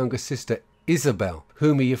with his younger sister Isabel,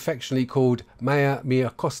 whom he affectionately called Mea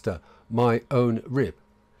Mia Costa, my own rib.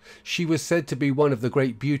 She was said to be one of the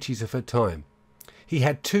great beauties of her time. He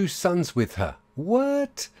had 2 sons with her.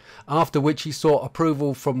 What? After which he sought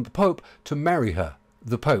approval from the Pope to marry her.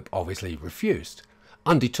 The Pope obviously refused.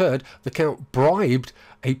 Undeterred, the Count bribed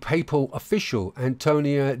a papal official,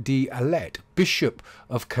 Antonia de Alet, Bishop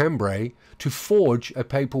of Cambrai, to forge a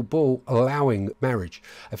papal bull allowing marriage.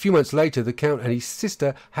 A few months later, the Count and his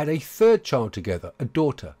sister had a 3rd child together, a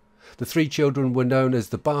daughter. The 3 children were known as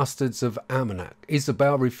the bastards of Armagnac.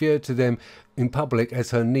 Isabel referred to them in public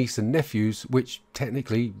as her niece and nephews, which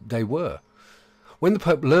technically they were. When the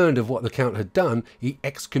Pope learned of what the Count had done, he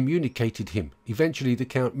excommunicated him. Eventually the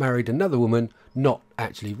Count married another woman not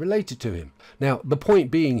actually related to him. Now, the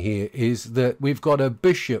point being here is that we've got a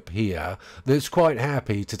bishop here that's quite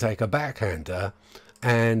happy to take a backhander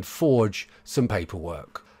and forge some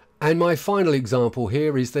paperwork. And my final example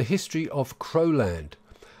here is the history of Crowland.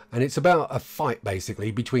 And it's about a fight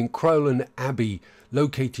basically between Crowland Abbey,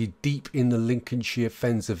 located deep in the Lincolnshire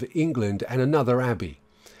fens of England, and another abbey.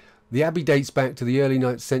 The abbey dates back to the early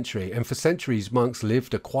 9th century, and for centuries monks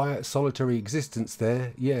lived a quiet, solitary existence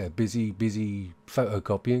there. Yeah, busy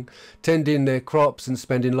photocopying, tending their crops and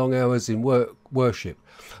spending long hours in worship.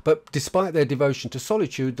 But despite their devotion to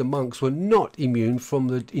solitude, the monks were not immune from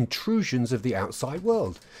the intrusions of the outside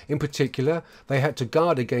world. In particular, they had to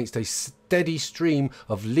guard against a steady stream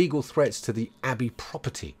of legal threats to the abbey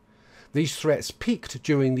property. These threats peaked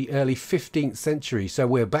during the early 15th century, so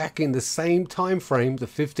we're back in the same time frame, the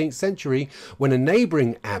 15th century, when a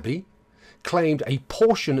neighbouring abbey claimed a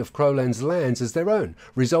portion of Crowland's lands as their own,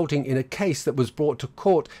 resulting in a case that was brought to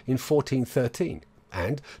court in 1413.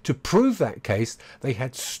 And to prove that case, they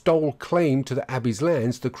had stole claim to the abbey's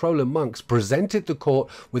lands. The Crowland monks presented the court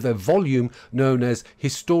with a volume known as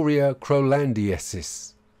Historia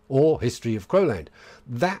Crowlandiensis, or History of Crowland.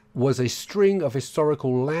 That was a string of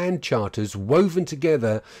historical land charters woven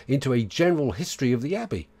together into a general history of the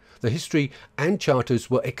abbey. The history and charters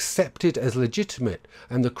were accepted as legitimate,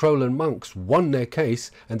 and the Crowland monks won their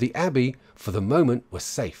case, and the abbey, for the moment, was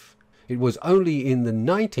safe. It was only in the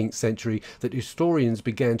 19th century that historians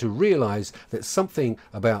began to realise that something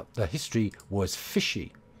about the history was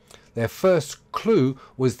fishy. Their first clue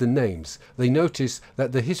was the names. They noticed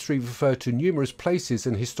that the history referred to numerous places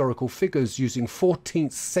and historical figures using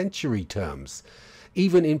 14th century terms,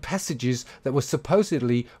 even in passages that were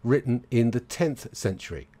supposedly written in the 10th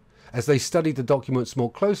century. As they studied the documents more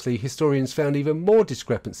closely, historians found even more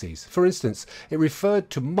discrepancies. For instance, it referred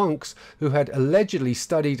to monks who had allegedly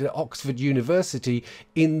studied at Oxford University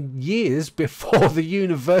in years before the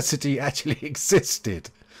university actually existed.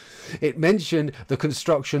 It mentioned the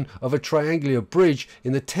construction of a triangular bridge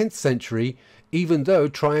in the 10th century, even though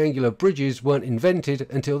triangular bridges weren't invented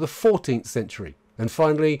until the 14th century. And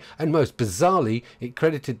finally, and most bizarrely, it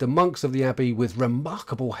credited the monks of the abbey with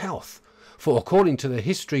remarkable health, for according to the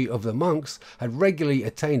history of the monks, had regularly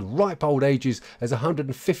attained ripe old ages as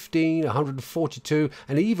 115, 142,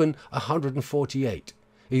 and even 148.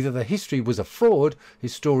 Either the history was a fraud,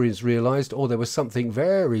 historians realised, or there was something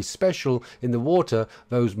very special in the water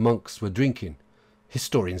those monks were drinking.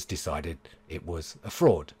 Historians decided it was a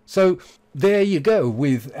fraud. So there you go,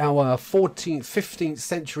 with our 14th, 15th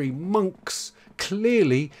century monks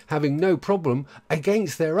clearly having no problem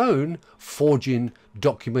against their own forging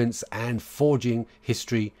documents and forging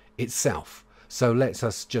history itself. So let's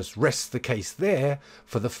us just rest the case there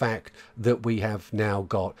for the fact that we have now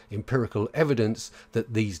got empirical evidence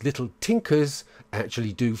that these little tinkers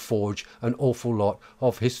actually do forge an awful lot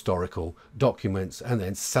of historical documents and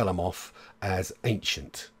then sell them off as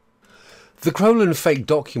ancient. The Crowland fake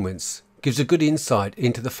documents gives a good insight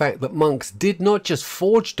into the fact that monks did not just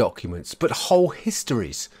forge documents but whole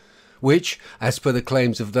histories, which, as per the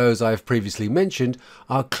claims of those I have previously mentioned,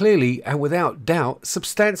 are clearly and without doubt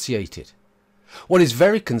substantiated. What is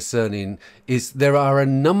very concerning is there are a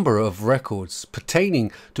number of records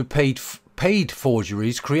pertaining to paid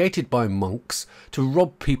forgeries created by monks to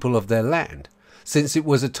rob people of their land, since it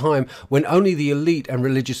was a time when only the elite and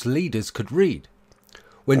religious leaders could read.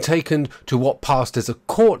 When taken to what passed as a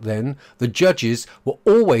court then, the judges were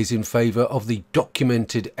always in favour of the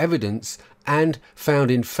documented evidence and found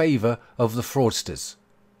in favour of the fraudsters.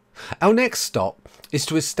 Our next stop is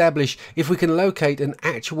to establish if we can locate an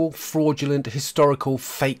actual fraudulent historical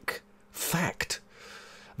fake fact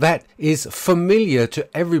that is familiar to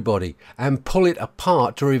everybody and pull it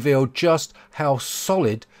apart to reveal just how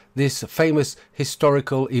solid this famous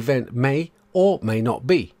historical event may or may not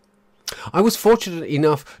be. I was fortunate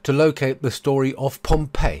enough to locate the story of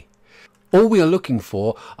Pompeii. All we are looking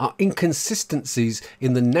for are inconsistencies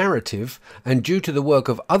in the narrative, and due to the work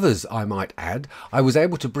of others, I might add, I was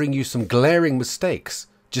able to bring you some glaring mistakes.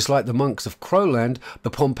 Just like the monks of Crowland, the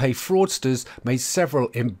Pompeii fraudsters made several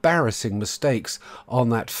embarrassing mistakes on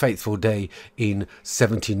that fateful day in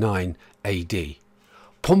 79 AD.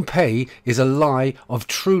 Pompeii is a lie of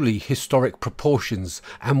truly historic proportions,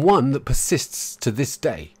 and one that persists to this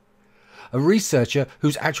day. A researcher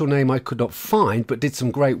whose actual name I could not find but did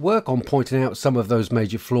some great work on pointing out some of those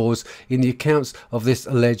major flaws in the accounts of this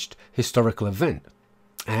alleged historical event.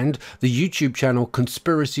 And the YouTube channel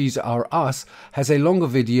Conspiracies Are Us has a longer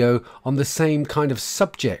video on the same kind of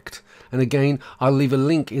subject, And again, I'll leave a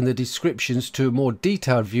link in the descriptions to a more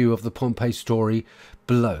detailed view of the Pompeii story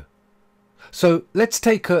below. So let's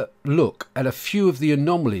take a look at a few of the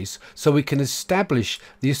anomalies so we can establish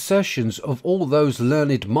the assertions of all those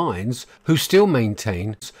learned minds who still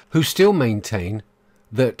maintain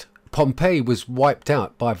that Pompeii was wiped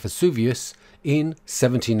out by Vesuvius in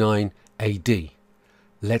 79 AD.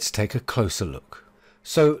 Let's take a closer look.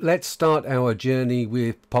 So let's start our journey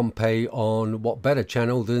with Pompeii on what better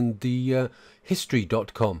channel than the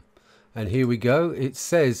history.com. And here we go. It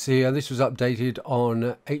says here, this was updated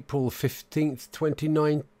on April 15th,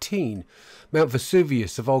 2019. Mount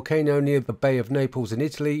Vesuvius, a volcano near the Bay of Naples in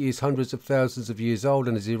Italy, is hundreds of thousands of years old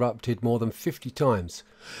and has erupted more than 50 times.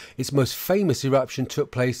 Its most famous eruption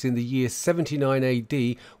took place in the year 79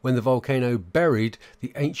 AD when the volcano buried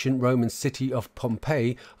the ancient Roman city of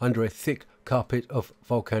Pompeii under a thick carpet of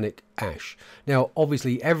volcanic ash. Now,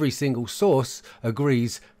 obviously, every single source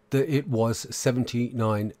agrees that it was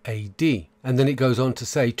 79 AD. And then it goes on to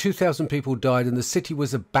say 2,000 people died and the city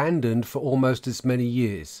was abandoned for almost as many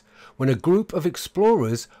years, when a group of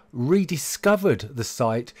explorers rediscovered the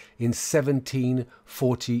site in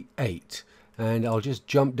 1748. And I'll just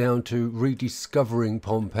jump down to rediscovering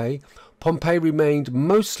Pompeii. Pompeii remained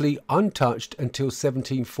mostly untouched until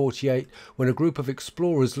 1748, when a group of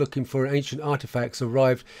explorers looking for ancient artifacts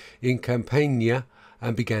arrived in Campania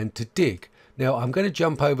and began to dig. Now I'm going to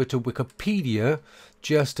jump over to Wikipedia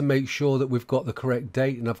just to make sure that we've got the correct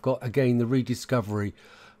date, and I've got again the rediscovery.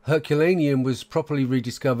 Herculaneum was properly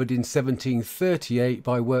rediscovered in 1738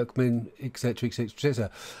 by workmen, etc., etc.,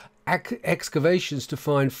 etc. Excavations to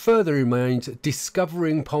find further remains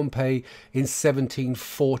discovering Pompeii in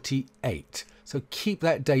 1748. So keep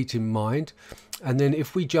that date in mind. And then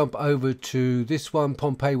if we jump over to this one,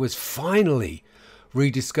 Pompeii was finally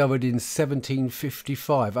rediscovered in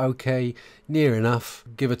 1755. Okay, near enough,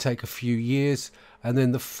 give or take a few years. And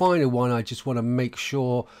then the final one, I just want to make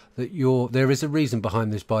sure that there is a reason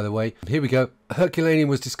behind this, by the way. Here we go. Herculaneum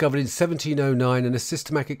was discovered in 1709 and a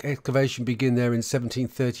systematic excavation began there in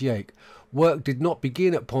 1738. Work did not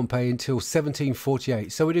begin at Pompeii until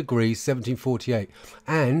 1748, so it agrees 1748.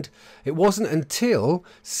 And it wasn't until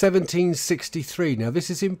 1763, now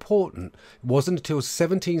this is important, it wasn't until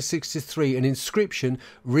 1763 an inscription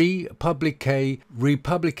Republicae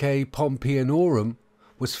Pompeianorum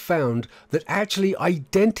was found that actually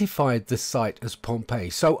identified the site as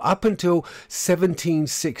Pompeii. So up until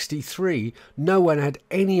 1763, no one had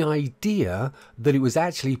any idea that it was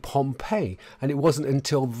actually Pompeii, and it wasn't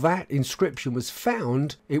until that inscription was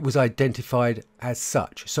found it was identified as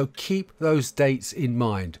such. So keep those dates in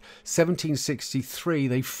mind. 1763,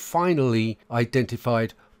 they finally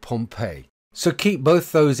identified Pompeii. So keep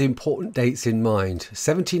both those important dates in mind.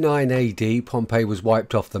 79 AD, Pompeii was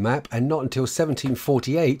wiped off the map, and not until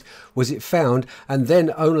 1748 was it found, and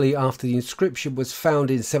then only after the inscription was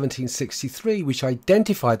found in 1763 which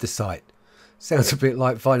identified the site. Sounds a bit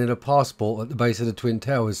like finding a passport at the base of the Twin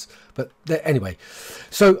Towers, but anyway.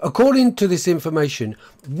 So according to this information,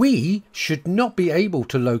 we should not be able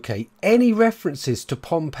to locate any references to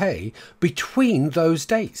Pompeii between those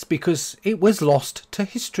dates because it was lost to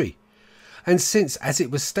history. And since, as it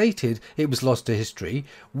was stated, it was lost to history,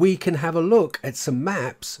 we can have a look at some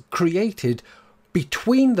maps created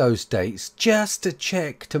between those dates just to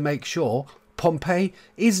check to make sure Pompeii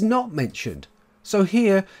is not mentioned. So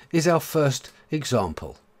here is our first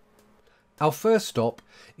example. Our first stop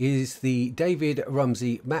is the David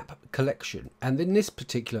Rumsey map collection, and in this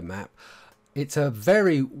particular map it's a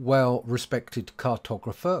very well respected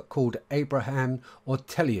cartographer called Abraham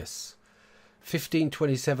Ortelius,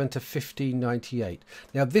 1527 to 1598.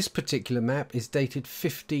 Now this particular map is dated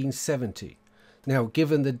 1570. Now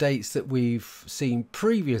given the dates that we've seen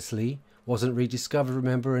previously, wasn't rediscovered,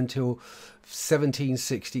 remember, until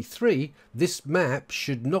 1763, this map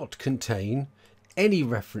should not contain any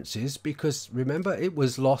references because remember it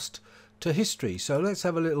was lost to history. So let's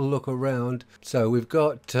have a little look around. So we've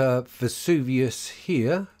got Vesuvius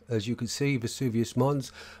here, as you can see, Vesuvius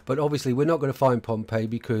Mons, but obviously we're not going to find Pompeii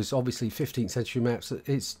because obviously 15th century maps,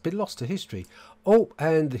 it's been lost to history. Oh,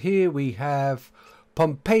 and here we have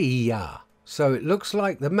POMPEII. So it looks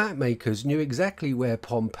like the map makers knew exactly where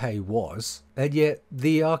Pompeii was, and yet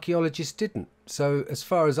the archaeologists didn't. So as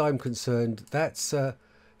far as I'm concerned, that's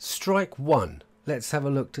strike one. Let's have a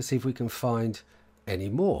look to see if we can find any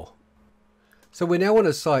more. So we're now on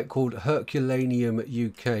a site called Herculaneum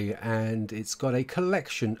UK, and it's got a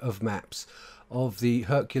collection of maps of the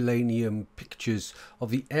Herculaneum pictures of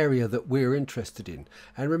the area that we're interested in.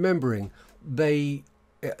 And remembering,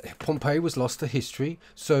 Pompeii was lost to history,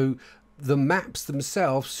 so the maps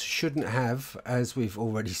themselves shouldn't have, as we've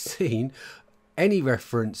already seen, any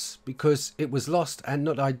reference because it was lost and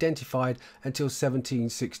not identified until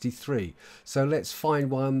 1763. So let's find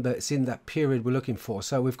one that's in that period we're looking for.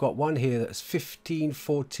 So we've got one here that's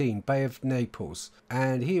 1514, Bay of Naples,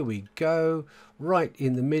 and here we go, right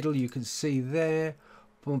in the middle. You can see there,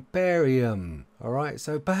 Pompeii. All right,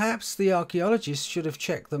 so perhaps the archaeologists should have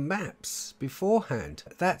checked the maps beforehand.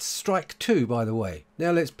 That's strike 2, by the way.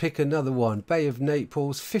 Now let's pick another one. Bay of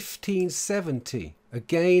Naples, 1570.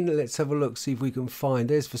 Again, let's have a look, see if we can find.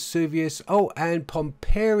 There's Vesuvius. Oh, and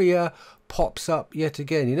Pompeii pops up yet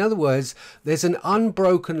again. In other words, there's an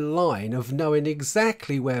unbroken line of knowing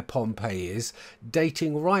exactly where Pompeii is,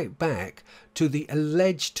 dating right back to the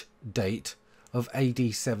alleged date of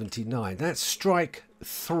AD 79. That's strike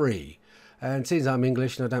 3. And since I'm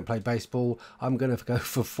English and I don't play baseball, I'm going to go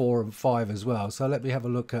for 4 and 5 as well. So let me have a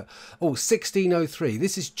look at, 1603.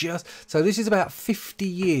 This is about 50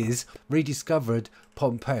 years rediscovered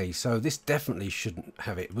Pompeii. So this definitely shouldn't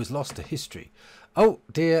have it. It was lost to history. Oh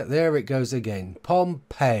dear, there it goes again.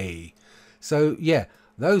 Pompeii. So yeah,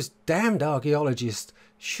 those damned archaeologists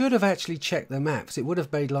should have actually checked the maps. It would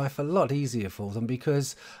have made life a lot easier for them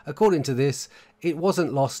because, according to this, it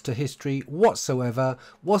wasn't lost to history whatsoever,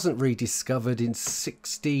 wasn't rediscovered in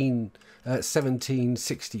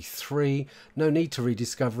 1763. No need to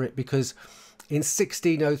rediscover it because in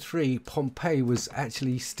 1603 Pompeii was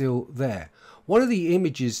actually still there. One of the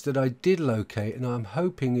images that I did locate, and I'm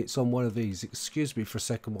hoping it's on one of these, excuse me for a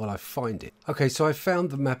second while I find it. Okay, so I found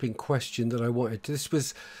the map in question that I wanted. This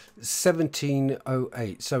was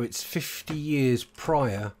 1708, so it's 50 years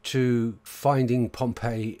prior to finding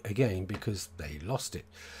Pompeii again because they lost it.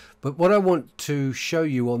 But what I want to show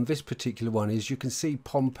you on this particular one is you can see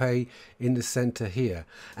Pompeii in the center here,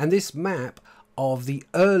 and this map of the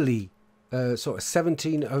early sort of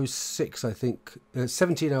 1706, I think,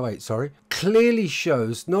 1708, sorry, clearly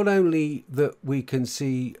shows not only that we can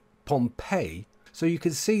see Pompeii, so you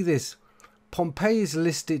can see this, Pompeii is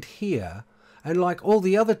listed here, and like all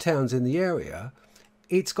the other towns in the area,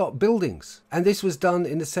 it's got buildings, and this was done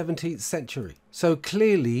in the 17th century. So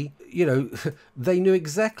clearly, you know, they knew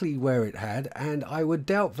exactly where it had, and I would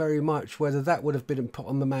doubt very much whether that would have been put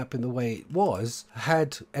on the map in the way it was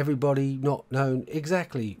had everybody not known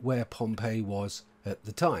exactly where Pompeii was at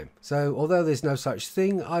the time. So although there's no such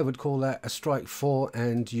thing, I would call that a strike 4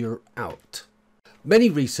 and you're out. Many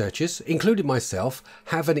researchers, including myself,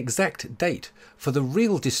 have an exact date for the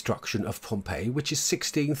real destruction of Pompeii, which is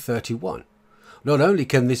 1631. Not only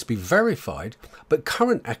can this be verified, but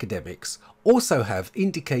current academics also have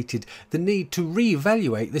indicated the need to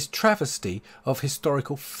re-evaluate this travesty of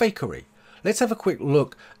historical fakery. Let's have a quick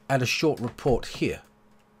look at a short report here.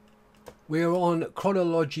 We're on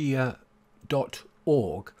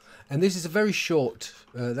chronologia.org, and this is a very short,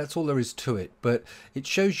 that's all there is to it, but it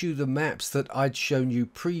shows you the maps that I'd shown you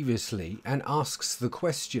previously and asks the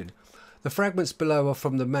question. The fragments below are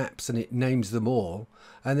from the maps and it names them all,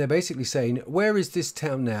 and they're basically saying where is this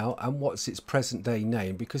town now and what's its present day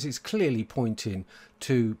name, because it's clearly pointing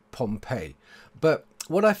to Pompeii. But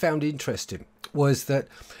what I found interesting was that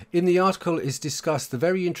in the article is discussed the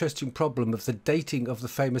very interesting problem of the dating of the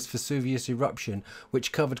famous Vesuvius eruption,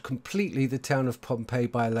 which covered completely the town of Pompeii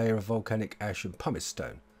by a layer of volcanic ash and pumice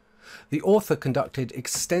stone. The author conducted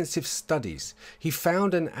extensive studies. He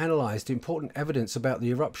found and analysed important evidence about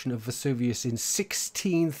the eruption of Vesuvius in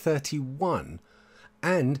 1631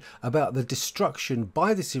 and about the destruction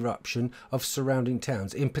by this eruption of surrounding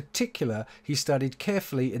towns. In particular, he studied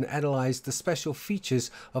carefully and analysed the special features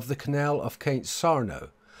of the canal of Count Sarno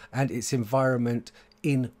and its environment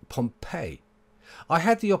in Pompeii. I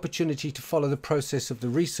had the opportunity to follow the process of the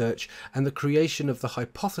research and the creation of the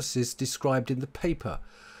hypothesis described in the paper.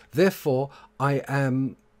 Therefore, I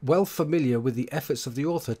am well familiar with the efforts of the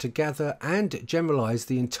author to gather and generalize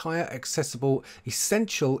the entire accessible,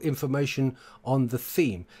 essential information on the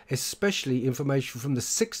theme, especially information from the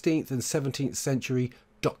 16th and 17th century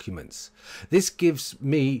documents. This gives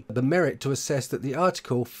me the merit to assess that the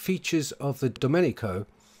article features of the Domenico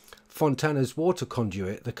Fontana's water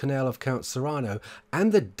conduit, the canal of Count Serrano,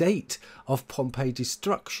 and the date of Pompeii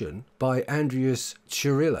destruction by Andreas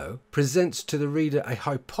Cirillo presents to the reader a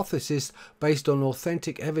hypothesis based on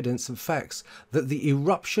authentic evidence and facts that the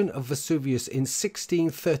eruption of Vesuvius in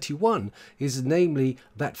 1631 is namely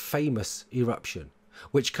that famous eruption,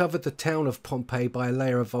 which covered the town of Pompeii by a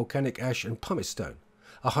layer of volcanic ash and pumice stone,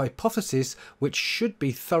 a hypothesis which should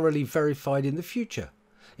be thoroughly verified in the future.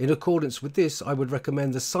 In accordance with this, I would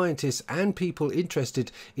recommend the scientists and people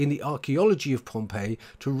interested in the archaeology of Pompeii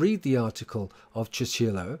to read the article of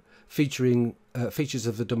Channell featuring features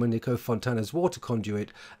of the Domenico Fontana's water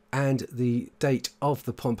conduit and the date of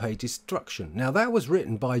the Pompeii destruction. Now, that was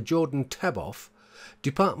written by Jordan Taboff,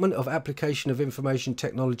 Department of Application of Information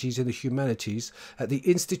Technologies in the Humanities at the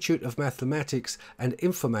Institute of Mathematics and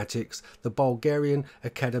Informatics, the Bulgarian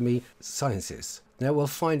Academy Sciences. Now we'll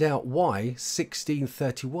find out why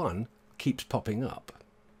 1631 keeps popping up.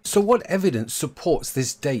 So what evidence supports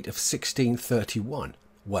this date of 1631?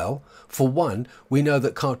 Well, for one, we know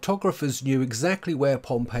that cartographers knew exactly where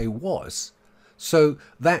Pompeii was. So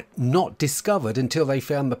that not discovered until they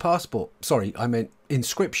found the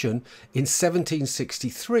inscription in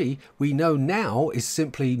 1763, we know now is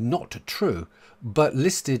simply not true, but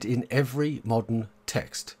listed in every modern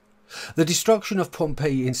text. The destruction of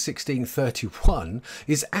Pompeii in 1631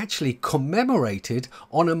 is actually commemorated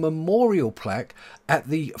on a memorial plaque at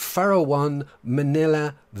the Pharaon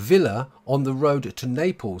Manila Villa on the road to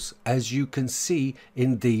Naples, as you can see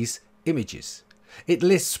in these images. It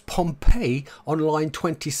lists Pompeii on line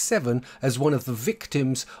 27 as one of the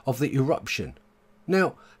victims of the eruption.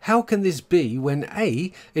 Now, how can this be when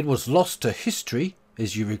A, it was lost to history,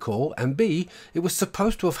 as you recall, and B, it was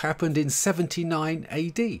supposed to have happened in 79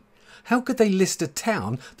 AD? How could they list a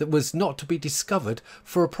town that was not to be discovered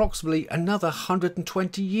for approximately another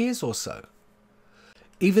 120 years or so?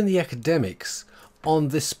 Even the academics on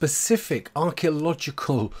the specific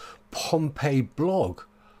archaeological Pompeii blog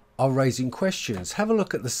are raising questions. Have a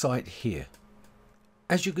look at the site here.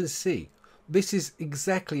 As you can see, this is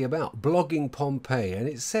exactly about blogging Pompeii, and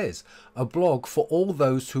it says a blog for all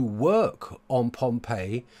those who work on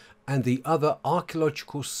Pompeii and the other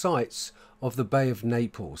archaeological sites of the Bay of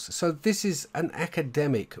Naples. So this is an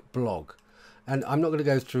academic blog, and I'm not going to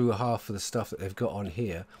go through half of the stuff that they've got on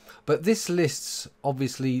here, but this lists,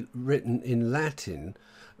 obviously written in Latin,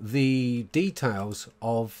 the details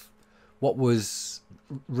of what was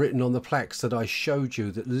written on the plaques that I showed you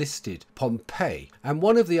that listed Pompeii. And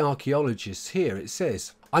one of the archaeologists here, it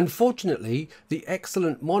says, unfortunately, the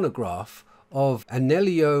excellent monograph of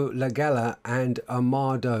Agnello Lagalla and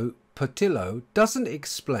Amado Portillo doesn't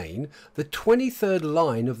explain the 23rd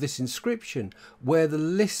line of this inscription, where the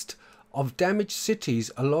list of damaged cities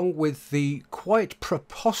along with the quite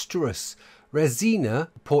preposterous Resina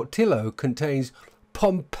Portillo contains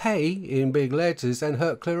Pompeii in big letters and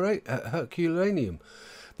Herculaneum,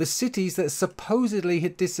 the cities that supposedly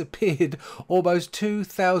had disappeared almost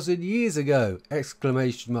 2,000 years ago!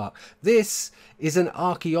 Exclamation mark. This is an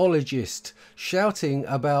archaeologist shouting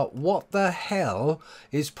about what the hell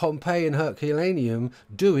is Pompeii and Herculaneum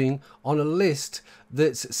doing on a list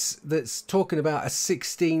that's talking about a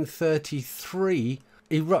 1633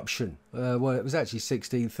 eruption. Well, it was actually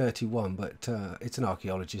 1631, but it's an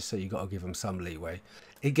archaeologist, so you've got to give them some leeway.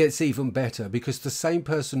 It gets even better, because the same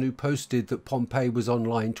person who posted that Pompeii was on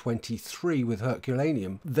line 23 with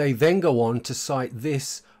Herculaneum, they then go on to cite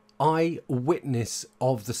this eyewitness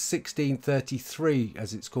of the 1633,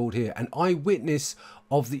 as it's called here. An eyewitness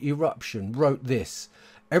of the eruption wrote this: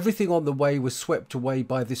 everything on the way was swept away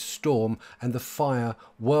by this storm and the fire.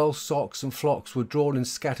 Whirl socks and flocks were drawn and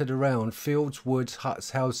scattered around. Fields, woods,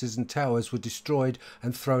 huts, houses and towers were destroyed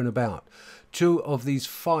and thrown about. 2 of these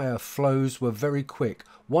fire flows were very quick.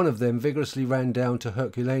 One of them vigorously ran down to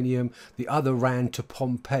Herculaneum. The other ran to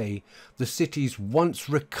Pompeii. The cities once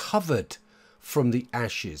recovered from the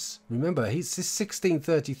ashes. Remember, it's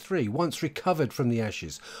 1633, once recovered from the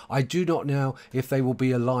ashes. I do not know if they will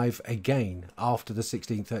be alive again after the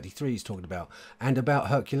 1633 he's talking about. And about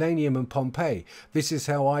Herculaneum and Pompeii, this is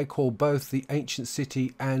how I call both the ancient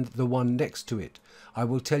city and the one next to it. I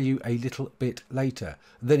will tell you a little bit later.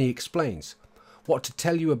 Then he explains what to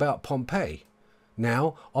tell you about Pompeii.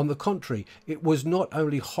 Now, on the contrary, it was not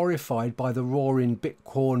only horrified by the roaring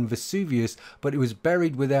Bitcorn Vesuvius, but it was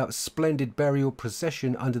buried without splendid burial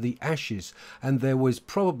procession under the ashes, and there was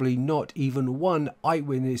probably not even one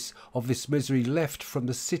eyewitness of this misery left from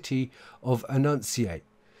the city of Annunciate.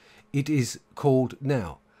 It is called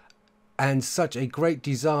now. And such a great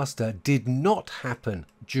disaster did not happen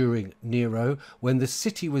during Nero, when the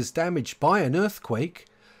city was damaged by an earthquake,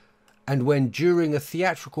 and when during a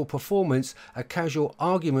theatrical performance a casual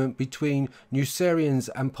argument between Nucerians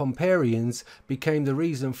and Pompeiians became the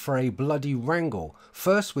reason for a bloody wrangle,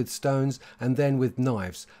 first with stones and then with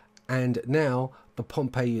knives. And now the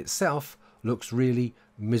Pompeii itself looks really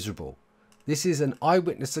miserable. This is an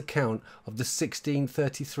eyewitness account of the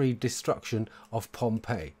 1633 destruction of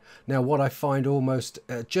Pompeii. Now, what I find almost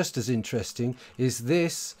just as interesting is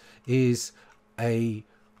this is a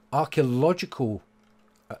archaeological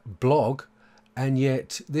blog, and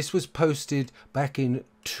yet this was posted back in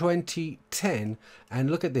 2010, and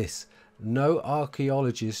look at this. No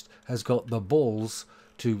archaeologist has got the balls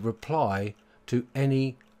to reply to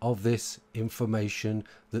any of this information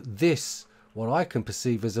that this, what I can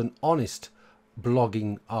perceive as an honest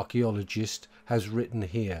blogging archaeologist, has written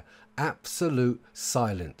here. Absolute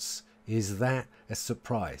silence. Is that a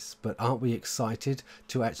surprise? But aren't we excited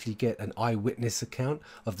to actually get an eyewitness account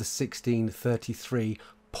of the 1633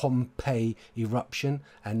 Pompeii eruption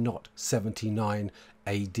and not 79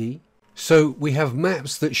 AD? So we have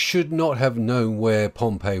maps that should not have known where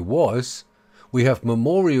Pompeii was. We have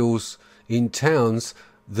memorials in towns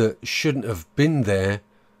that shouldn't have been there,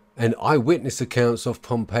 and eyewitness accounts of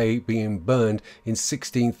Pompeii being burned in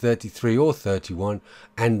 1633 or 31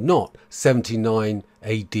 and not 79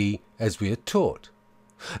 AD as we are taught.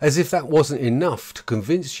 As if that wasn't enough to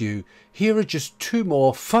convince you, here are just two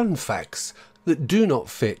more fun facts that do not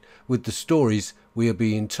fit with the stories we are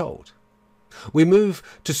being told. We move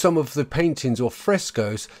to some of the paintings or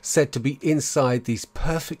frescoes said to be inside these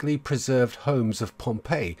perfectly preserved homes of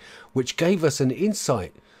Pompeii, which gave us an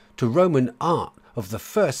insight to Roman art of the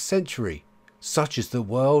 1st century, such as the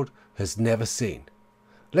world has never seen.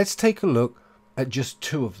 Let's take a look at just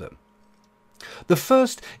two of them. The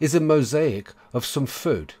first is a mosaic of some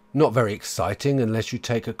food, not very exciting unless you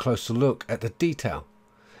take a closer look at the detail.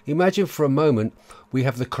 Imagine for a moment we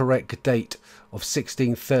have the correct date of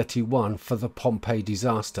 1631 for the Pompeii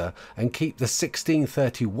disaster, and keep the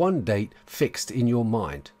 1631 date fixed in your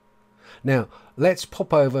mind. Now let's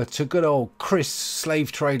pop over to good old Chris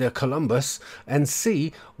slave trader Columbus and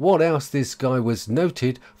see what else this guy was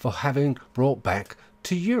noted for having brought back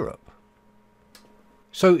to Europe.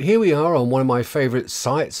 So here we are on one of my favourite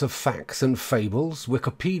sites of facts and fables,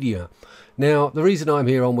 Wikipedia. Now, the reason I'm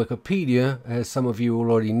here on Wikipedia, as some of you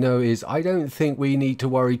already know, is I don't think we need to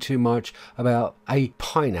worry too much about a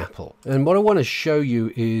pineapple. And what I want to show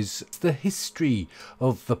you is the history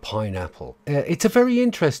of the pineapple. It's a very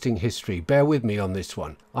interesting history. Bear with me on this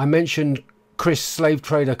one. I mentioned Chris slave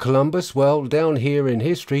trader Columbus. Well, down here in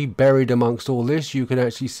history, buried amongst all this, you can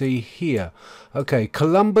actually see here. Okay,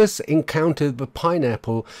 Columbus encountered the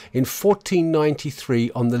pineapple in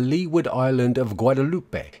 1493 on the leeward island of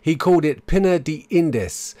Guadalupe. He called it Pina de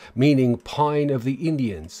Indies, meaning pine of the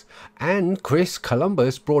Indians. And Chris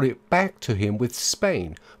Columbus brought it back to him with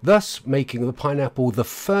Spain, thus making the pineapple the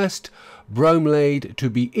first bromelaid to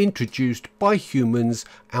be introduced by humans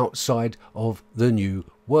outside of the New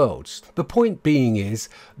Worlds. The point being is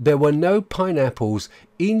there were no pineapples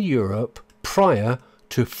in Europe prior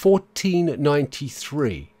to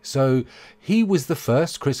 1493. So he was the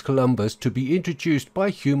first, Chris Columbus, to be introduced by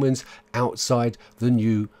humans outside the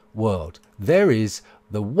New World. There is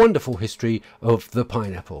the wonderful history of the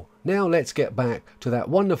pineapple. Now let's get back to that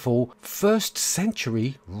wonderful 1st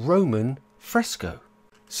century Roman fresco.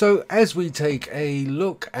 So as we take a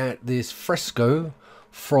look at this fresco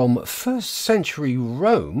from 1st century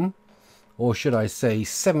Rome, or should I say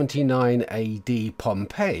 79 AD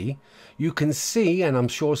Pompeii, you can see, and I'm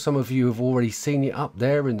sure some of you have already seen it up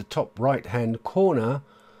there in the top right hand corner,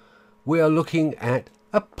 we are looking at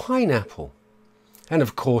a pineapple. And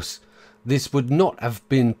of course this would not have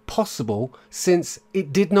been possible since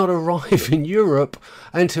it did not arrive in Europe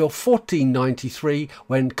until 1493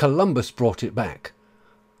 when Columbus brought it back.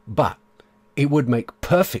 But it would make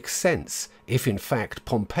perfect sense if in fact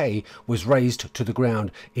Pompeii was razed to the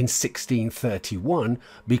ground in 1631,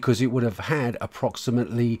 because it would have had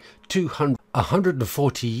approximately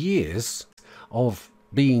 140 years of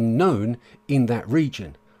being known in that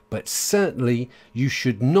region. But certainly you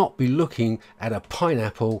should not be looking at a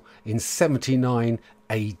pineapple in 79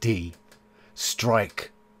 AD.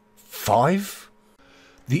 Strike 5?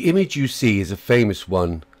 The image you see is a famous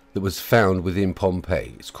one that was found within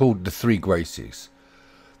Pompeii. It's called the Three Graces.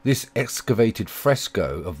 This excavated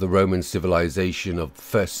fresco of the Roman civilization of the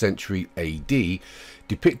 1st century AD,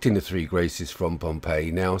 depicting the Three Graces from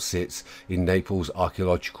Pompeii, now sits in Naples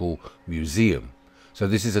Archaeological Museum. So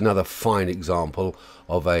this is another fine example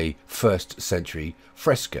of a 1st century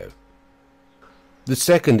fresco. The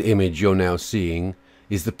second image you're now seeing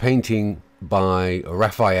is the painting by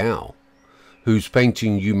Raphael, whose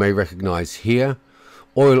painting you may recognize here.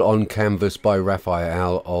 Oil on canvas by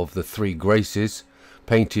Raphael of the Three Graces,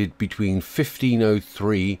 painted between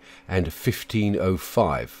 1503 and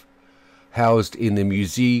 1505, housed in the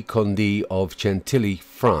Musée Condé of Chantilly,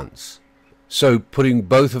 France. So putting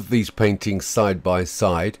both of these paintings side by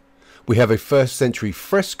side, we have a 1st century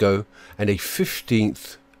fresco and a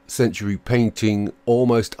 15th century painting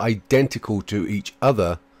almost identical to each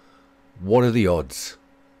other. What are the odds?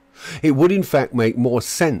 It would in fact make more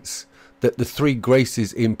sense that the three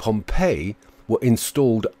graces in Pompeii were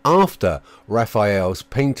installed after Raphael's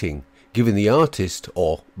painting, giving the artist,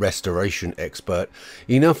 or restoration expert,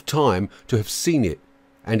 enough time to have seen it,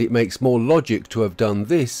 and it makes more logic to have done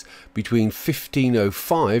this between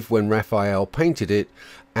 1505, when Raphael painted it,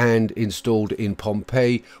 and installed in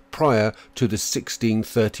Pompeii prior to the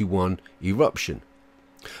 1631 eruption.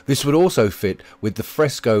 This would also fit with the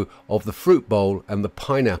fresco of the fruit bowl and the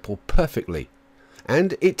pineapple perfectly.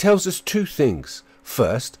 And it tells us two things.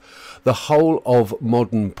 First, the whole of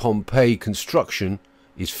modern Pompeii construction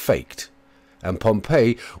is faked, and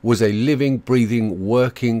Pompeii was a living, breathing,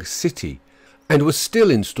 working city, and was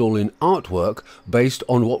still installing artwork based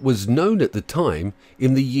on what was known at the time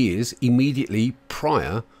in the years immediately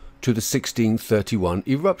prior to the 1631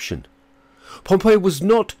 eruption. Pompeii was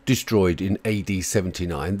not destroyed in AD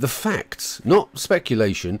 79. The facts, not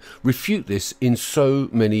speculation, refute this in so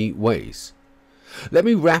many ways. Let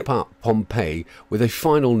me wrap up Pompeii with a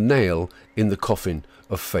final nail in the coffin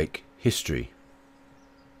of fake history.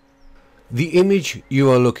 The image you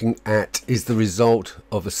are looking at is the result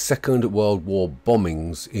of a Second World War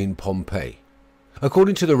bombings in Pompeii.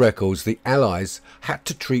 According to the records, the Allies had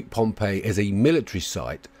to treat Pompeii as a military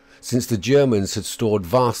site since the Germans had stored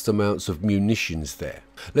vast amounts of munitions there.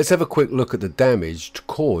 Let's have a quick look at the damage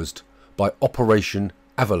caused by Operation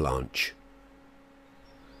Avalanche.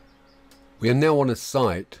 We are now on a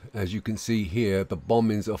site, as you can see here, the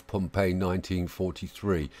bombings of Pompeii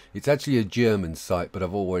 1943. It's actually a German site, but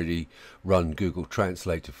I've already run Google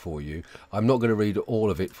Translator for you. I'm not going to read all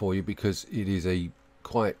of it for you because it is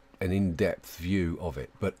quite an in-depth view of it.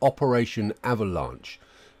 But Operation Avalanche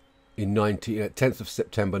in 10th of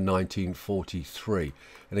September 1943.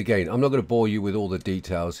 And again, I'm not going to bore you with all the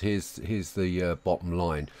details. Here's the bottom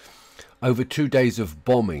line. Over 2 days of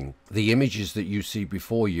bombing, the images that you see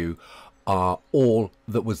before you are all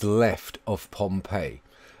that was left of Pompeii.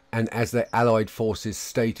 And as the Allied forces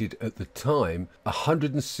stated at the time,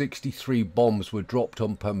 163 bombs were dropped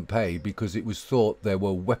on Pompeii because it was thought there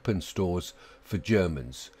were weapon stores for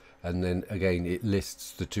Germans. And then again it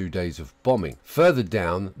lists the 2 days of bombing. Further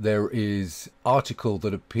down there is an article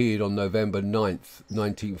that appeared on November 9th,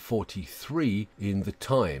 1943 in the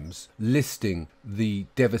Times, listing the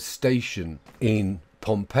devastation in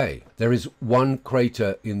Pompeii. There is one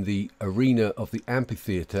crater in the arena of the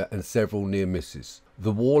amphitheatre and several near misses.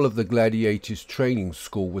 The wall of the gladiators' training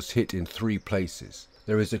school was hit in 3 places.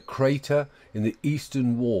 There is a crater in the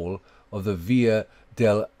eastern wall of the Via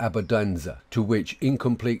dell'Abbondanza, to which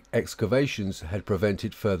incomplete excavations had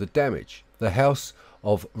prevented further damage. The house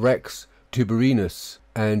of Rex Tiberinus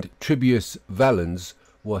and Tribius Valens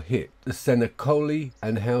were hit. The Cenacoli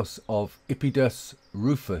and house of Ippidus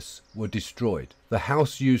Rufus were destroyed. The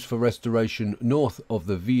house used for restoration north of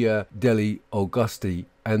the Via degli Augusti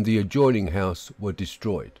and the adjoining house were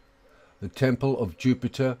destroyed. The temple of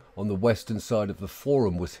Jupiter on the western side of the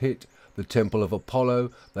Forum was hit. The temple of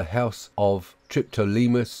Apollo, the house of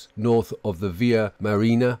Triptolemus north of the Via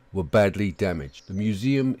Marina were badly damaged. The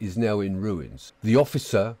museum is now in ruins. The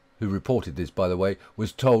officer who reported this, by the way,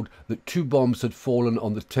 was told that 2 bombs had fallen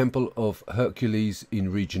on the temple of Hercules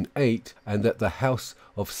in region 8 and that the house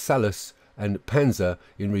of Sallust and Panzer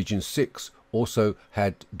in region 6 also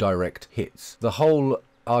had direct hits. The whole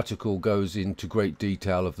article goes into great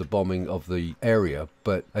detail of the bombing of the area,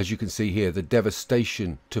 but as you can see here, the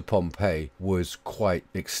devastation to Pompeii was quite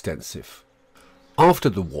extensive. After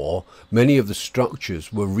the war, many of the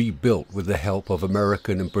structures were rebuilt with the help of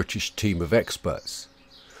American and British team of experts.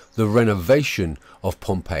 The renovation of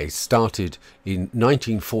Pompeii started in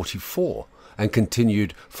 1944 and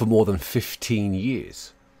continued for more than 15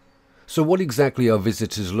 years. So what exactly are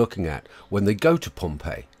visitors looking at when they go to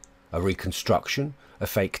Pompeii? A reconstruction? A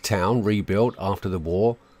fake town rebuilt after the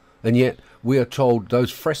war? And yet we are told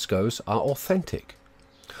those frescoes are authentic.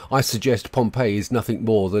 I suggest Pompeii is nothing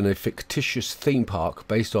more than a fictitious theme park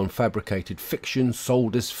based on fabricated fiction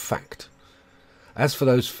sold as fact. As for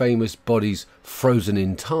those famous bodies frozen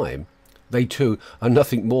in time, they too are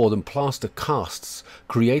nothing more than plaster casts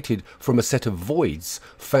created from a set of voids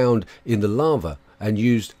found in the lava and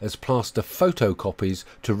used as plaster photocopies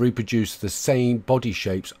to reproduce the same body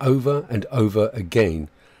shapes over and over again.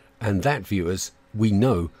 And that, viewers, we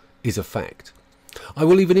know is a fact. I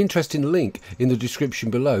will leave an interesting link in the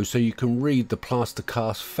description below so you can read the plaster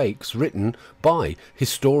cast fakes written by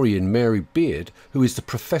historian Mary Beard, who is the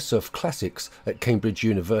Professor of Classics at Cambridge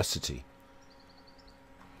University.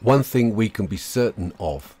 One thing we can be certain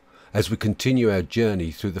of as we continue our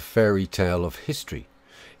journey through the fairy tale of history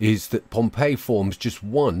is that Pompeii forms just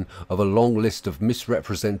one of a long list of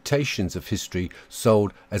misrepresentations of history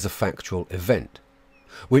sold as a factual event,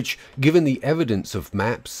 which, given the evidence of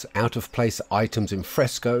maps, out-of-place items in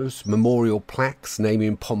frescoes, memorial plaques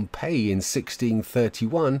naming Pompeii in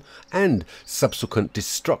 1631, and subsequent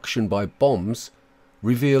destruction by bombs,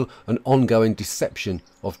 reveal an ongoing deception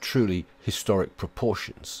of truly historic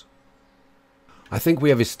proportions. I think we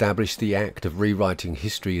have established the act of rewriting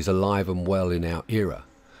history is alive and well in our era,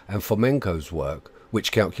 and Fomenko's work,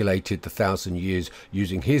 which calculated the 1,000 years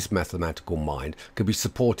using his mathematical mind, could be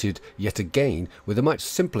supported yet again with a much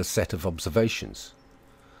simpler set of observations.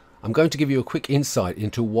 I'm going to give you a quick insight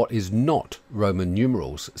into what is not Roman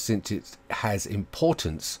numerals, since it has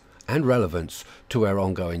importance and relevance to our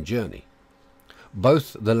ongoing journey.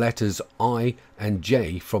 Both the letters I and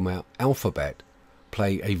J from our alphabet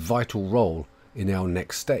play a vital role in our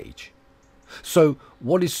next stage. So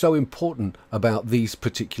what is so important about these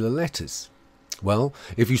particular letters? Well,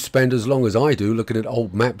 if you spend as long as I do looking at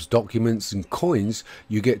old maps, documents and coins,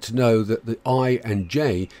 you get to know that the I and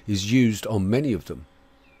J is used on many of them.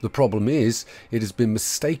 The problem is it has been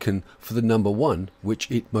mistaken for the number 1, which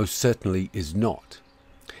it most certainly is not.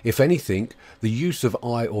 If anything, the use of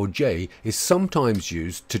I or J is sometimes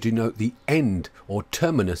used to denote the end or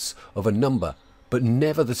terminus of a number, but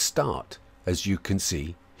never the start, as you can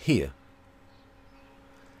see here.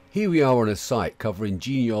 Here we are on a site covering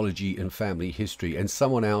genealogy and family history, and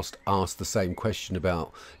someone else asked the same question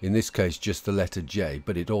about, in this case, just the letter J,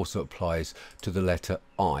 but it also applies to the letter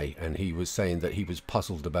I, and he was saying that he was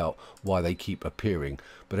puzzled about why they keep appearing.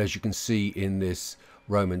 But as you can see in this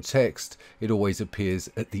Roman text, it always appears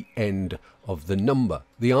at the end of the number.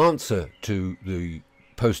 The answer to the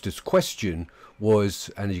poster's question was,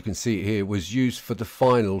 and you can see it here, was used for the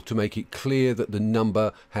final to make it clear that the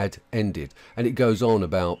number had ended. And it goes on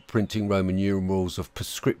about printing Roman numerals of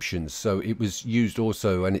prescriptions. So it was used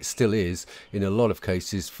also, and it still is, in a lot of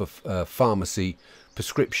cases for pharmacy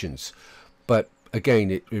prescriptions. But again,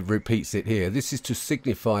 it repeats it here. This is to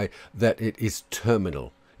signify that it is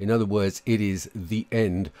terminal. In other words, it is the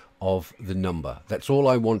end of the number. That's all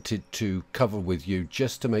I wanted to cover with you,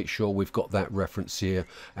 just to make sure we've got that reference here.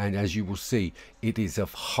 And as you will see, it is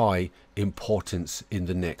of high importance in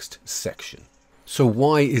the next section. So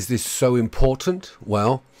why is this so important?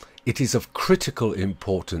 Well, it is of critical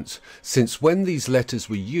importance, since when these letters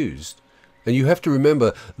were used, and you have to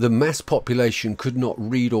remember the mass population could not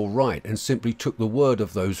read or write and simply took the word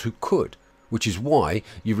of those who could, which is why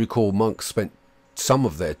you recall monks spent some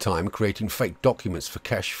of their time creating fake documents for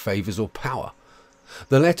cash, favours or power.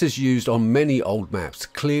 The letters used on many old maps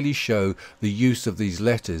clearly show the use of these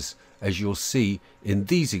letters, as you'll see in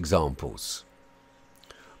these examples.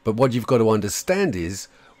 But what you've got to understand is,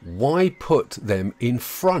 why put them in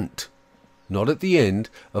front, not at the end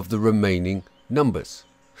of the remaining numbers?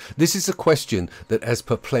 This is a question that has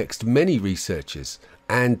perplexed many researchers,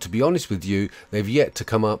 and to be honest with you, they've yet to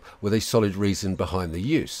come up with a solid reason behind the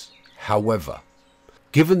use. However,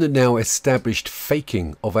 given the now established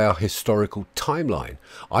faking of our historical timeline,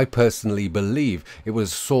 I personally believe it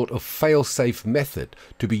was a sort of fail-safe method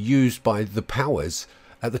to be used by the powers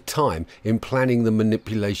at the time in planning the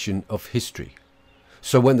manipulation of history.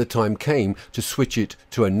 So when the time came to switch it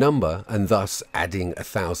to a number, and thus adding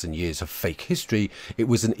 1,000 years of fake history, it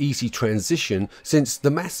was an easy transition, since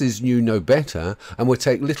the masses knew no better and would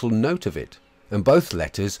take little note of it, and both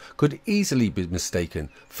letters could easily be mistaken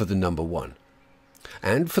for the number 1.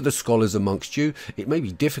 And for the scholars amongst you, it may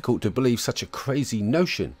be difficult to believe such a crazy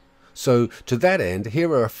notion. So to that end, here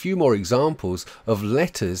are a few more examples of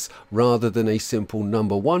letters rather than a simple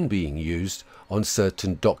number 1 being used on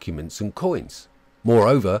certain documents and coins.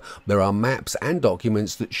 Moreover, there are maps and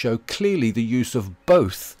documents that show clearly the use of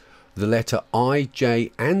both the letter I,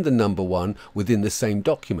 J and the number 1 within the same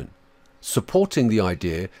document, supporting the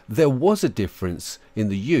idea there was a difference in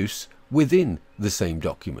the use within the same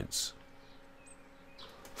documents.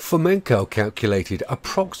 Fomenko calculated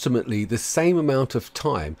approximately the same amount of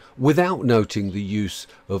time without noting the use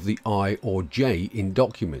of the I or J in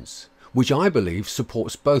documents, which I believe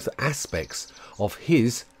supports both aspects of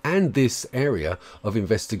his and this area of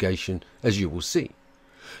investigation, as you will see.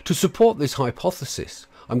 To support this hypothesis,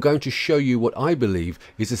 I'm going to show you what I believe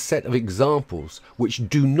is a set of examples which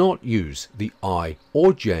do not use the I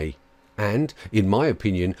or J and, in my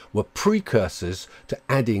opinion, were precursors to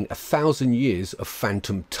adding 1,000 years of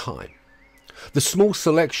phantom time. The small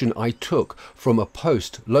selection I took from a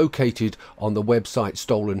post located on the website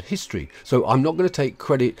Stolen History, so I'm not going to take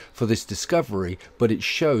credit for this discovery, but it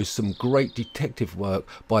shows some great detective work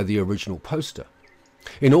by the original poster.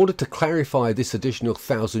 In order to clarify this additional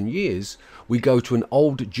 1,000 years, we go to an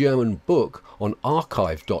old German book on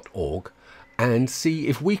archive.org and see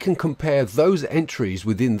if we can compare those entries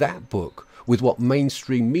within that book with what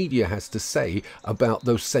mainstream media has to say about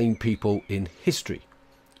those same people in history.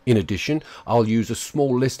 In addition, I'll use a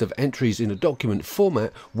small list of entries in a document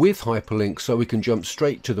format with hyperlinks so we can jump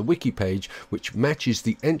straight to the wiki page which matches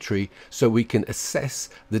the entry so we can assess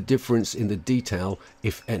the difference in the detail,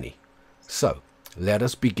 if any. So, let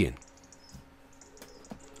us begin.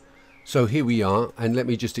 So here we are, and let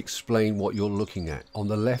me just explain what you're looking at. On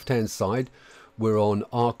the left hand side, we're on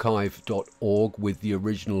archive.org with the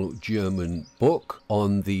original German book.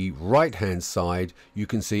 On the right hand side, you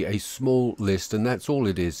can see a small list, and that's all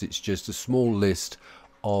it is. It's just a small list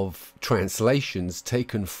of translations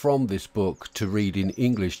taken from this book to read in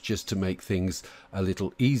English just to make things a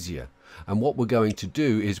little easier. And what we're going to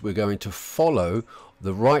do is we're going to follow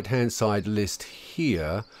the right hand side list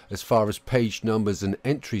here as far as page numbers and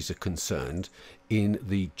entries are concerned in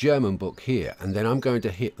the German book here, and then I'm going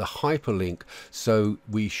to hit the hyperlink so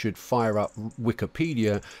we should fire up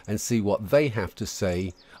Wikipedia and see what they have to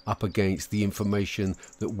say up against the information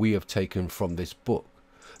that we have taken from this book.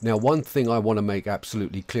 Now, one thing I want to make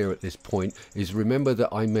absolutely clear at this point is remember that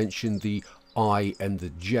I mentioned the I and the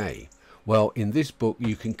J. Well, in this book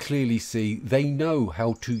you can clearly see they know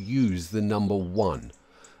how to use the number 1.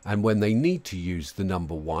 And when they need to use the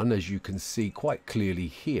number 1, as you can see quite clearly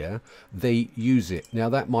here, they use it. Now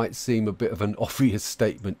that might seem a bit of an obvious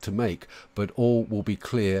statement to make, but all will be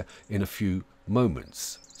clear in a few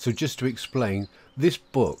moments. So just to explain, this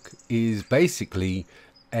book is basically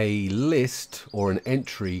a list or an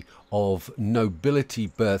entry of nobility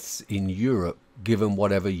births in Europe given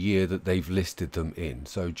whatever year that they've listed them in.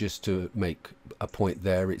 So just to make a point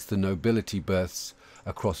there, it's the nobility births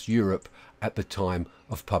across Europe at the time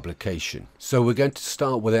of publication. So we're going to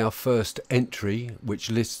start with our first entry, which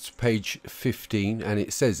lists page 15, and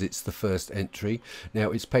it says it's the first entry. Now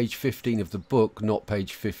it's page 15 of the book, not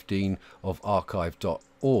page 15 of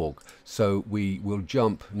archive.org. So we will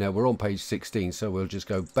jump, now we're on page 16, so we'll just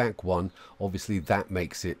go back one. Obviously that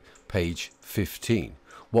makes it page 15.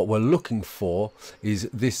 What we're looking for is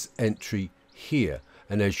this entry here,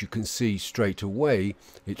 and as you can see straight away,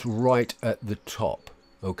 it's right at the top.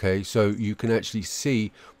 Okay, so you can actually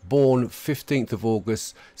see born 15th of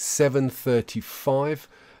August 735,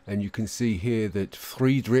 and you can see here that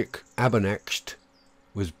Friedrich Abernacht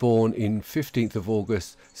was born in 15th of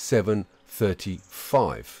August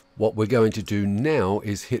 735. What we're going to do now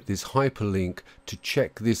is hit this hyperlink to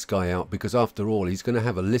check this guy out, because after all he's going to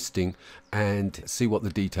have a listing and see what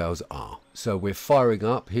the details are. So we're firing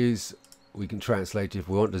up. Here's, we can translate if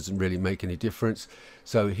we want, doesn't really make any difference.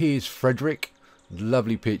 So here's Frederick.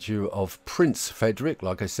 Lovely picture of Prince Frederick.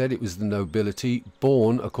 Like I said, it was the nobility,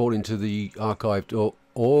 born according to the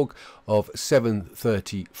archive.org of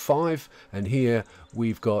 735, and here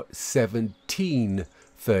we've got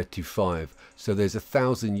 1735. So there's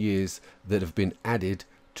 1,000 years that have been added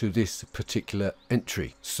to this particular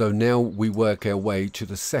entry. So now we work our way to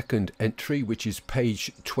the second entry, which is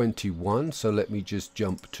page 21. So let me just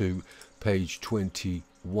jump to page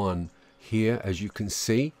 21 here, as you can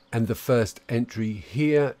see, and the first entry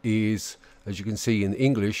here is, as you can see in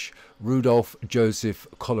English, Rudolph Joseph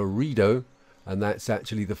Colloredo, and that's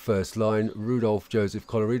actually the first line. Rudolph Joseph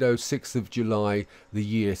Colloredo, 6th of July, the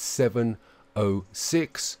year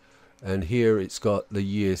 706, and here it's got the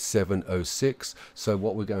year 706. So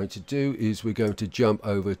what we're going to do is we're going to jump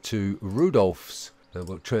over to Rudolph's, and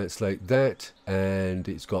we'll translate that, and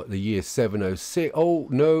it's got the year 706. Oh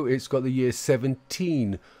no, it's got the year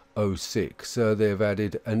 1706. So they've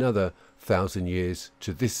added another 1,000 years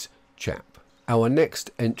to this chap. Our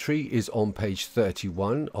next entry is on page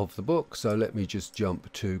 31 of the book, so let me just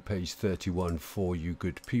jump to page 31 for you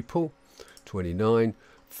good people. 29,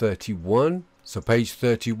 31. So page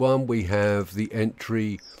 31 we have the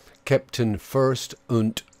entry Captain Fürst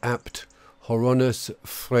und Abt Hieronymus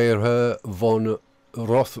Freiherr von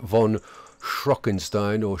Roth von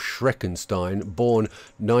Schreckenstein or Schreckenstein, born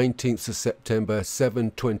 19th of September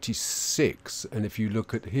 726. And if you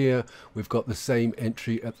look at here, we've got the same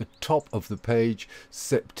entry at the top of the page,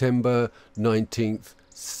 September 19th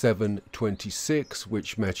 726,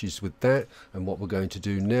 which matches with that. And what we're going to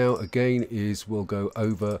do now again is we'll go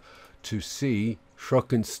over to see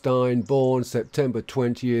Schreckenstein, born September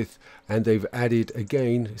 20th, and they've added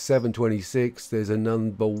again 726. There's a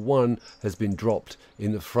number 1 has been dropped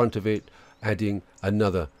in the front of it, adding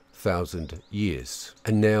another 1,000 years.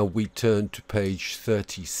 And now we turn to page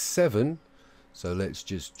 37. So let's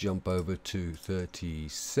just jump over to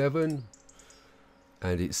 37.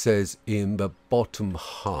 and it says in the bottom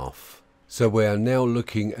half. So we are now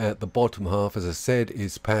looking at the bottom half. As I said,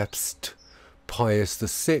 is Papst Pius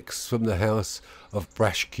VI from the house of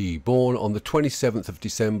Brashki, born on the 27th of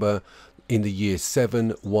December in the year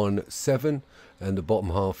 717, and the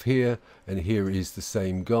bottom half here, and here is the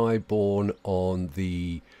same guy, born on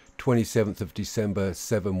the 27th of December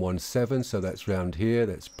 717, so that's round here,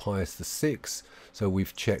 that's Pius VI. So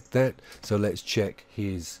we've checked that. So let's check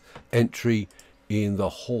his entry in the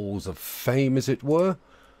halls of fame, as it were,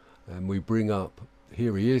 and we bring up,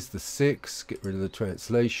 here he is, the 6, get rid of the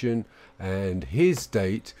translation, and his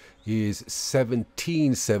date is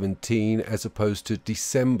 1717 as opposed to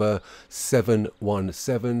December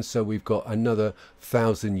 717, so we've got another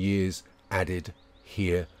 1,000 years added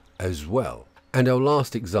here as well. And our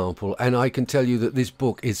last example, and I can tell you that this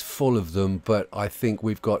book is full of them, but I think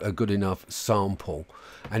we've got a good enough sample,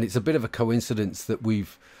 and it's a bit of a coincidence that we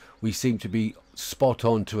seem to be spot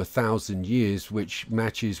on to 1,000 years, which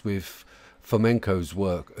matches with Fomenko's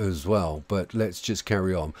work as well. But let's just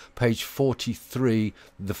carry on. Page 43,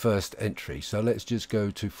 the first entry. So let's just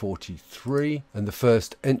go to 43, and the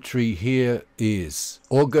first entry here is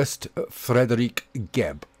August Frederick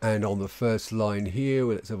Geb, and on the first line here,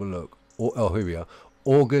 let's have a look. Oh, here we are.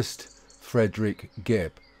 August Frederick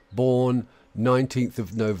Geb, born 19th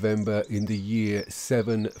of November in the year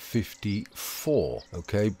 754.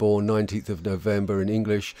 Okay, born 19th of November in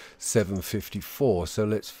English, 754. So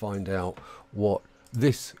let's find out what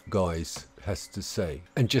this guy's has to say.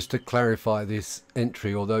 And just to clarify this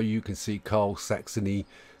entry, although you can see Carl Saxony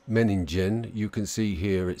Meningen, you can see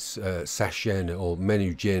here it's Sachen or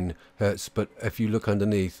Meningen Hertz, but if you look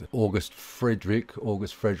underneath, August Frederick,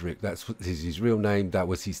 that's his real name, that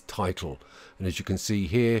was his title. And as you can see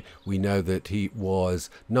here, we know that he was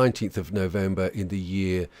 19th of November in the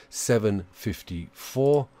year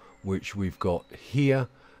 754, which we've got here.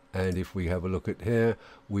 And if we have a look at here,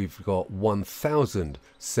 we've got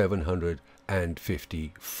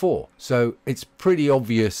 1754. So it's pretty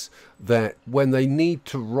obvious that when they need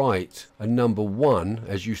to write a number 1,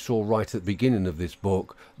 as you saw right at the beginning of this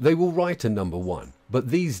book, they will write a number 1. But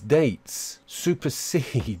these dates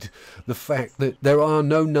supersede the fact that there are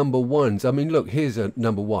no number 1s. I mean, look, here's a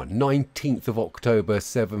number 1, 19th of October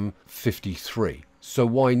 753. So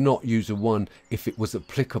why not use a 1 if it was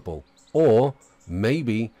applicable? Or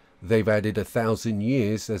maybe they've added 1,000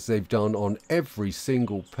 years, as they've done on every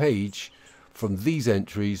single page from these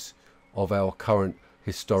entries of our current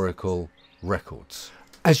historical records.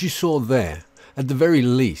 As you saw there, at the very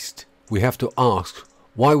least, we have to ask,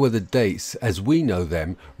 why were the dates as we know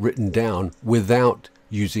them written down without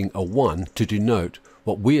using a 1 to denote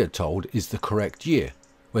what we are told is the correct year,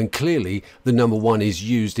 when clearly the number 1 is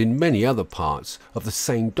used in many other parts of the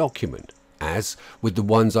same document? As with the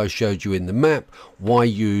ones I showed you in the map, why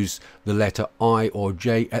use the letter I or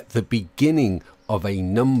J at the beginning of a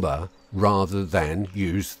number rather than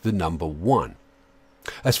use the number 1?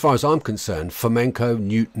 As far as I'm concerned, Fomenko,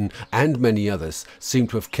 Newton and many others seem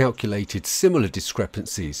to have calculated similar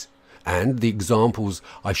discrepancies, and the examples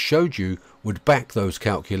I showed you would back those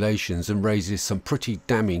calculations and raises some pretty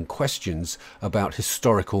damning questions about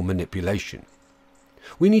historical manipulation.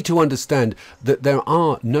 We need to understand that there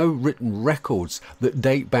are no written records that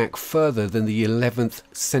date back further than the 11th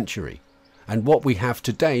century. And what we have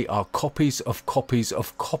today are copies of copies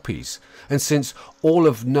of copies. And since all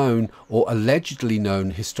of known or allegedly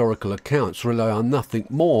known historical accounts rely on nothing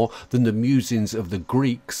more than the musings of the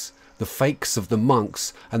Greeks, the fakes of the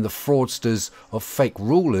monks and the fraudsters of fake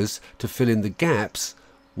rulers to fill in the gaps,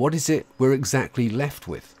 what is it we're exactly left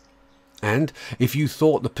with? And if you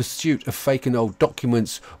thought the pursuit of fake and old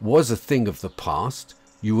documents was a thing of the past,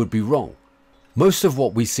 you would be wrong. Most of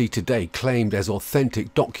what we see today claimed as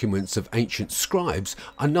authentic documents of ancient scribes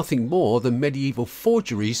are nothing more than medieval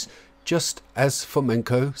forgeries, just as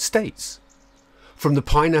Fomenko states. From the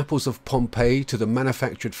pineapples of Pompeii to the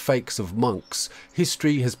manufactured fakes of monks,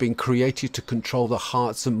 history has been created to control the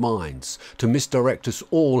hearts and minds, to misdirect us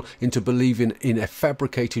all into believing in a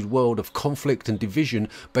fabricated world of conflict and division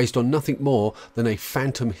based on nothing more than a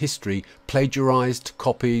phantom history plagiarized,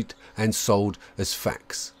 copied and sold as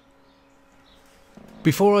facts.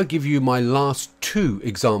 Before I give you my last 2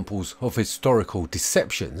 examples of historical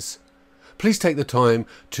deceptions, please take the time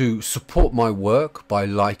to support my work by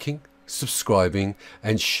liking, subscribing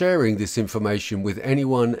and sharing this information with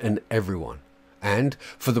anyone and everyone. And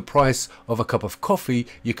for the price of a cup of coffee,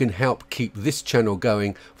 you can help keep this channel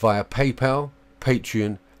going via PayPal,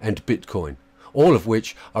 Patreon and Bitcoin, all of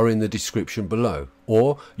which are in the description below.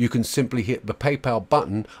 Or you can simply hit the PayPal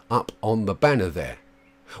button up on the banner there.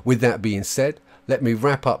 With that being said, let me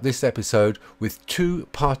wrap up this episode with two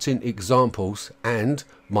parting examples and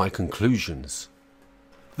my conclusions.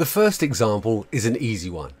 The first example is an easy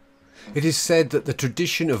one. It is said that the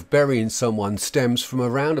tradition of burying someone stems from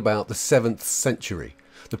around about the 7th century.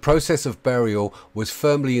 The process of burial was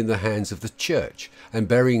firmly in the hands of the church, and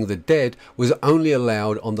burying the dead was only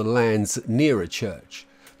allowed on the lands near a church,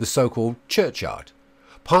 the so-called churchyard.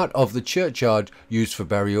 Part of the churchyard used for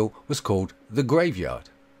burial was called the graveyard.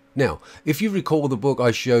 Now, if you recall the book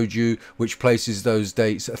I showed you, which places those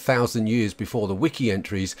dates 1,000 years before the wiki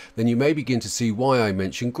entries, then you may begin to see why I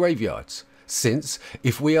mention graveyards. Since,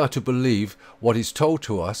 if we are to believe what is told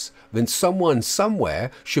to us, then someone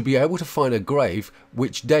somewhere should be able to find a grave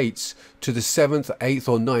which dates to the 7th, 8th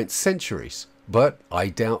or 9th centuries. But I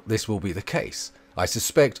doubt this will be the case. I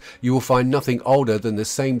suspect you will find nothing older than the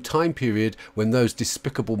same time period when those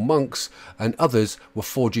despicable monks and others were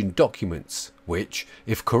forging documents, which,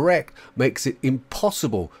 if correct, makes it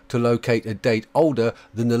impossible to locate a date older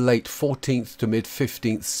than the late 14th to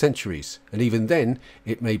mid-15th centuries, and even then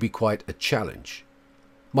it may be quite a challenge.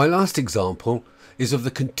 My last example is of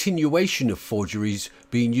the continuation of forgeries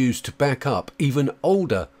being used to back up even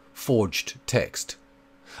older forged text.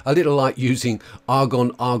 A little like using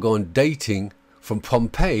argon dating from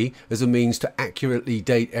Pompeii as a means to accurately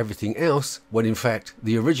date everything else, when in fact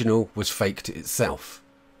the original was faked itself.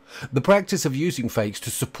 The practice of using fakes to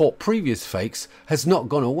support previous fakes has not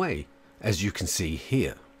gone away, as you can see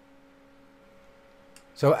here.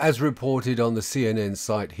 So as reported on the CNN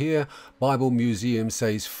site here, Bible Museum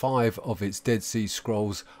says 5 of its Dead Sea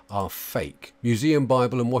Scrolls are fake. Museum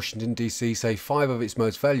Bible in Washington DC say 5 of its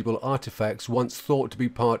most valuable artifacts, once thought to be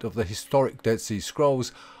part of the historic Dead Sea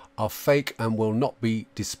Scrolls, are fake and will not be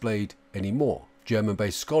displayed anymore.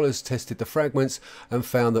 German-based scholars tested the fragments and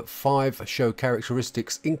found that 5 show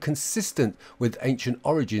characteristics inconsistent with ancient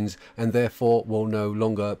origins and therefore will no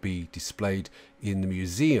longer be displayed in the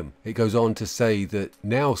museum. It goes on to say that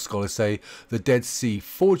now scholars say the Dead Sea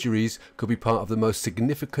forgeries could be part of the most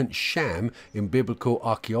significant sham in biblical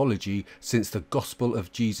archaeology since the Gospel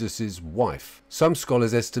of Jesus' wife. Some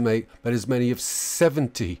scholars estimate that as many as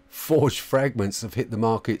 70 forged fragments have hit the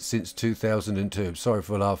market since 2002. I'm sorry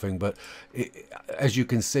for laughing, but as you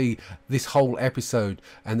can see, this whole episode,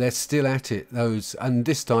 and they're still at it, and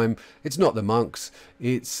this time it's not the monks,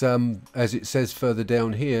 it's as it says further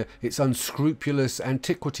down here, it's unscrupulous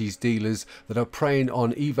antiquities dealers that are preying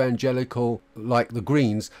on evangelical like the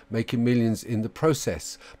Greens, making millions in the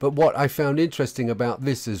process. But what I found interesting about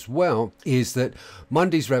this as well is that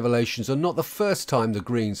Monday's revelations are not the first time the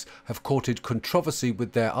Greens have courted controversy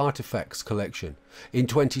with their artifacts collection. In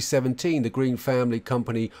 2017, the Green family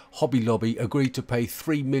company Hobby Lobby agreed to pay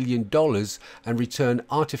 $3 million and return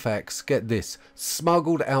artifacts, get this,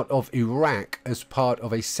 smuggled out of Iraq as part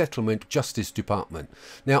of a settlement Justice Department.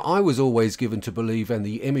 Now, I was always given to believe, and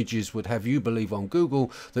the images would have you believe on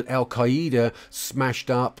Google, that Al-Qaeda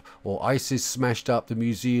smashed up, or ISIS smashed up the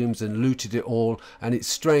museums and looted it all, and it's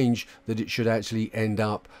strange that it should actually end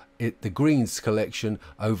up at the Greens collection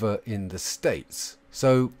over in the States.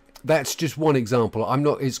 So that's just one example.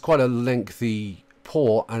 It's quite a lengthy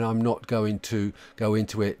pour and I'm not going to go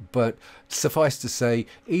into it, but suffice to say,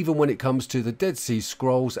 even when it comes to the Dead Sea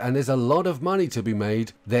Scrolls, and there's a lot of money to be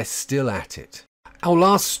made, they're still at it. Our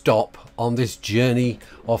last stop on this journey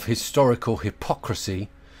of historical hypocrisy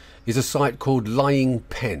is a site called Lying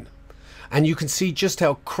Pen. And you can see just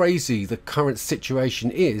how crazy the current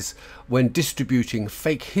situation is when distributing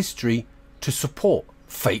fake history to support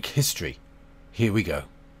fake history. Here we go.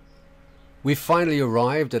 We've finally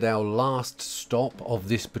arrived at our last stop of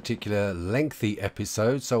this particular lengthy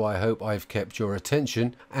episode, so I hope I've kept your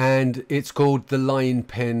attention, and it's called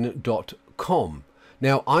thelyingpen.com.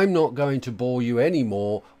 Now, I'm not going to bore you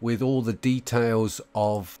anymore with all the details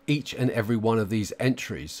of each and every one of these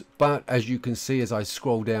entries, but as you can see as I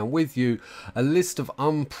scroll down with you, a list of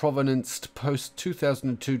unprovenanced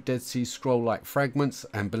post-2002 Dead Sea Scroll-like fragments,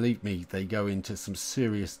 and believe me, they go into some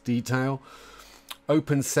serious detail.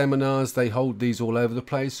 Open seminars, they hold these all over the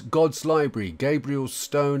place. God's Library, Gabriel's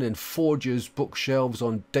Stone and Forger's bookshelves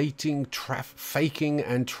on dating, faking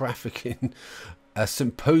and trafficking. A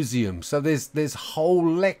symposium. So there's whole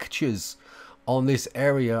lectures on this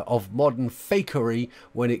area of modern fakery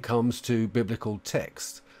when it comes to biblical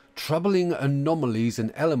text. Troubling anomalies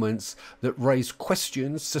and elements that raise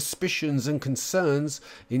questions, suspicions and concerns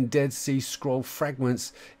in Dead Sea Scroll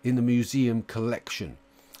fragments in the museum collection.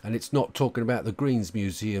 And it's not talking about the Greens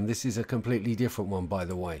Museum. This is a completely different one, by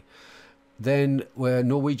the way. Then we're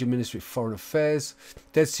Norwegian Ministry of Foreign Affairs,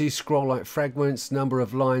 Dead Sea Scroll-like fragments, number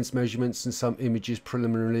of lines, measurements and some images,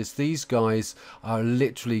 preliminaries. These guys are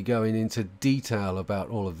literally going into detail about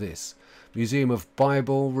all of this. Museum of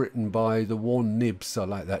Bible, written by the Worn Nibs, I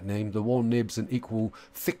like that name, the Worn Nibs and Equal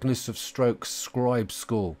Thickness of Strokes Scribe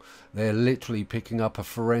School. They're literally picking up a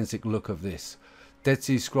forensic look of this. Dead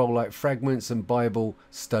Sea Scroll-like fragments and Bible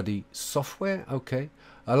study software. Okay,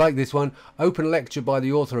 I like this one. Open lecture by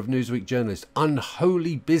the author of Newsweek journalist,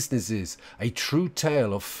 Unholy Businesses, a true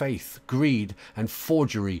tale of faith, greed and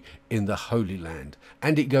forgery in the Holy Land.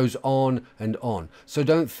 And it goes on and on. So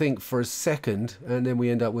don't think for a second, and then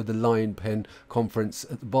we end up with the Lion Pen conference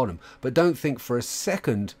at the bottom, but don't think for a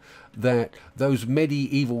second that those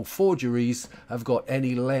medieval forgeries have got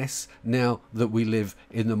any less now that we live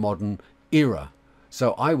in the modern era.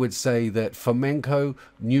 So I would say that Fomenko,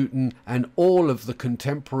 Newton and all of the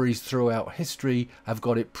contemporaries throughout history have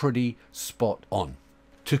got it pretty spot on.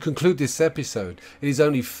 To conclude this episode, it is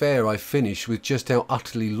only fair I finish with just how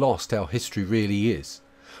utterly lost our history really is.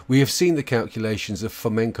 We have seen the calculations of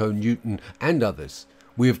Fomenko, Newton and others.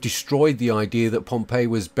 We have destroyed the idea that Pompeii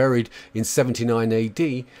was buried in 79 AD,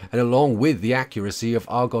 and along with the accuracy of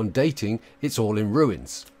argon dating, it's all in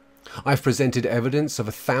ruins. I've presented evidence of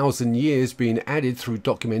 1,000 years being added through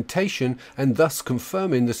documentation and thus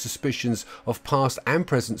confirming the suspicions of past and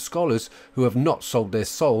present scholars who have not sold their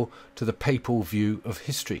soul to the papal view of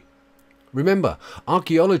history. Remember,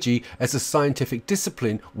 archaeology as a scientific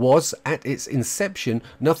discipline was, at its inception,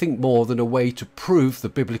 nothing more than a way to prove the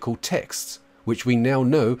biblical texts, which we now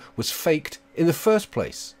know was faked in the first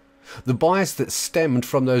place. The bias that stemmed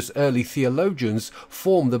from those early theologians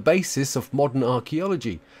formed the basis of modern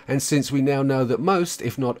archaeology, and since we now know that most,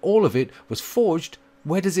 if not all of it, was forged,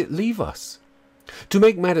 where does it leave us? To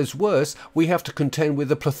make matters worse, we have to contend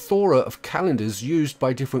with a plethora of calendars used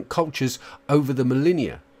by different cultures over the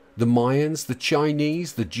millennia. The Mayans, the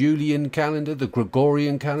Chinese, the Julian calendar, the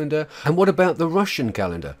Gregorian calendar, and what about the Russian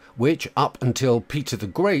calendar, which up until Peter the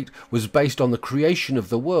Great was based on the creation of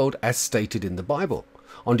the world as stated in the Bible.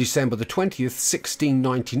 On December the 20th,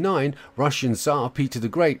 1699, Russian Tsar Peter the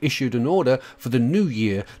Great issued an order for the new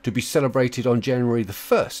year to be celebrated on January the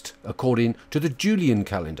 1st, according to the Julian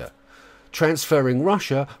calendar, transferring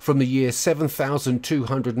Russia from the year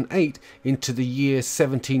 7208 into the year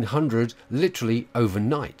 1700 literally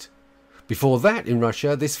overnight. Before that, in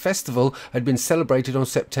Russia, this festival had been celebrated on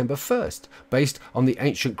September 1st, based on the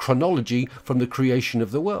ancient chronology from the creation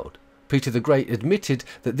of the world. Peter the Great admitted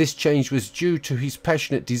that this change was due to his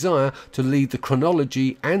passionate desire to lead the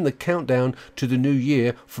chronology and the countdown to the new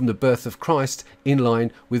year from the birth of Christ in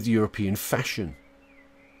line with European fashion.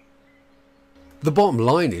 The bottom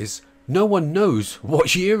line is, no one knows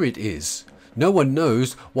what year it is. No one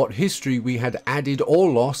knows what history we had added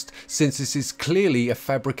or lost, since this is clearly a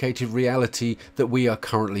fabricated reality that we are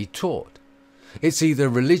currently taught. It's either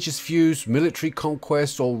religious views, military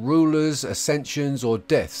conquest, or rulers, ascensions, or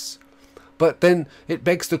deaths. But then it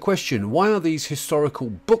begs the question, why are these historical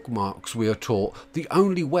bookmarks we are taught the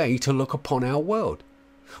only way to look upon our world?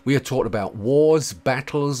 We are taught about wars,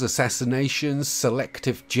 battles, assassinations,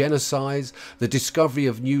 selective genocides, the discovery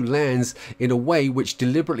of new lands in a way which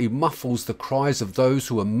deliberately muffles the cries of those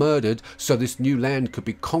who are murdered so this new land could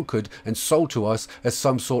be conquered and sold to us as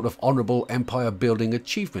some sort of honourable empire building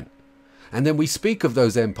achievement. And then we speak of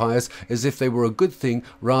those empires as if they were a good thing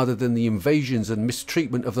rather than the invasions and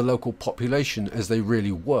mistreatment of the local population as they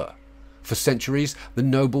really were. For centuries, the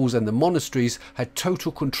nobles and the monasteries had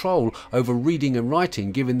total control over reading and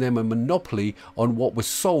writing, giving them a monopoly on what was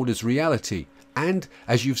sold as reality. And,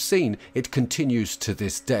 as you've seen, it continues to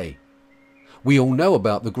this day. We all know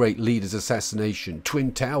about the great leader's assassination,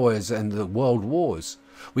 Twin Towers and the World Wars.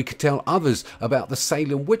 We could tell others about the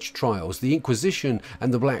Salem witch trials, the Inquisition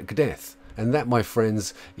and the Black Death. And that, my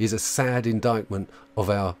friends, is a sad indictment of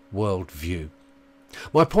our world view.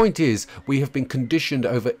 My point is, we have been conditioned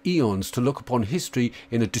over eons to look upon history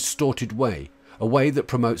in a distorted way, a way that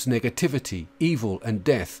promotes negativity, evil and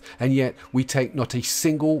death, and yet we take not a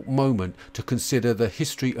single moment to consider the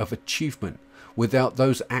history of achievement without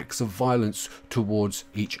those acts of violence towards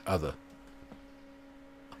each other.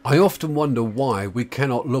 I often wonder why we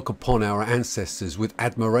cannot look upon our ancestors with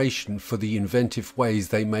admiration for the inventive ways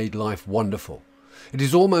they made life wonderful. It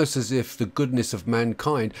is almost as if the goodness of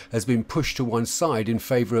mankind has been pushed to one side in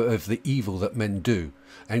favour of the evil that men do,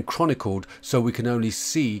 and chronicled so we can only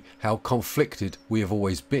see how conflicted we have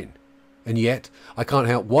always been. And yet, I can't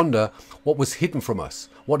help wonder what was hidden from us,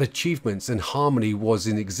 what achievements and harmony was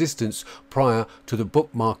in existence prior to the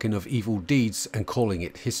bookmarking of evil deeds and calling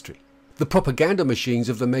it history. The propaganda machines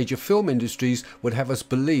of the major film industries would have us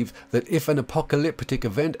believe that if an apocalyptic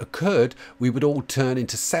event occurred, we would all turn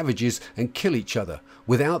into savages and kill each other.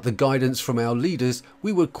 Without the guidance from our leaders,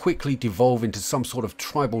 we would quickly devolve into some sort of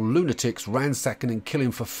tribal lunatics ransacking and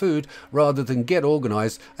killing for food rather than get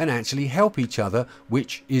organised and actually help each other,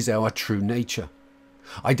 which is our true nature.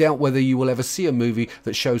 I doubt whether you will ever see a movie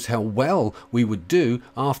that shows how well we would do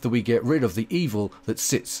after we get rid of the evil that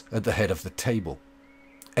sits at the head of the table.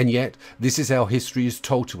 And yet, this is how history is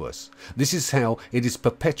told to us. This is how it is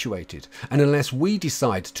perpetuated. And unless we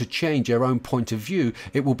decide to change our own point of view,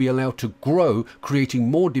 it will be allowed to grow, creating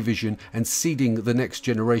more division and seeding the next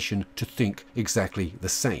generation to think exactly the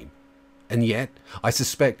same. And yet, I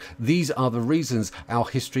suspect these are the reasons our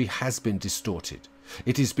history has been distorted.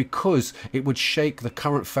 It is because it would shake the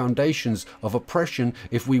current foundations of oppression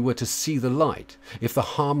if we were to see the light, if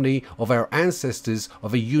the harmony of our ancestors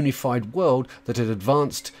of a unified world that had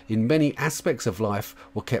advanced in many aspects of life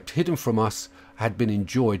were kept hidden from us, had been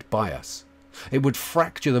enjoyed by us. It would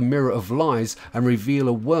fracture the mirror of lies and reveal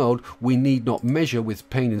a world we need not measure with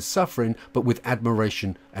pain and suffering, but with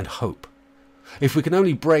admiration and hope. If we can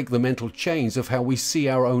only break the mental chains of how we see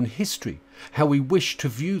our own history, how we wish to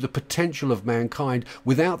view the potential of mankind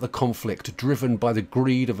without the conflict driven by the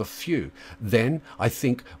greed of a few, then I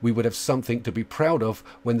think we would have something to be proud of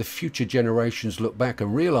when the future generations look back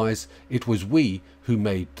and realise it was we who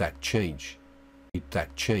made that change.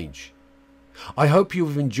 I hope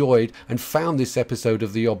you've enjoyed and found this episode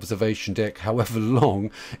of the Observation Deck, however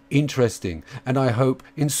long, interesting, and I hope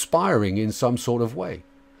inspiring in some sort of way.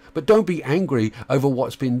 But don't be angry over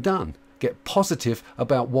what's been done. Get positive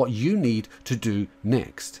about what you need to do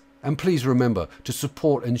next. And please remember to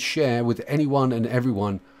support and share with anyone and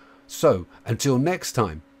everyone. So, until next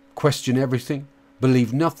time, question everything,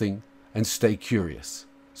 believe nothing, and stay curious.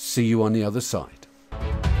 See you on the other side.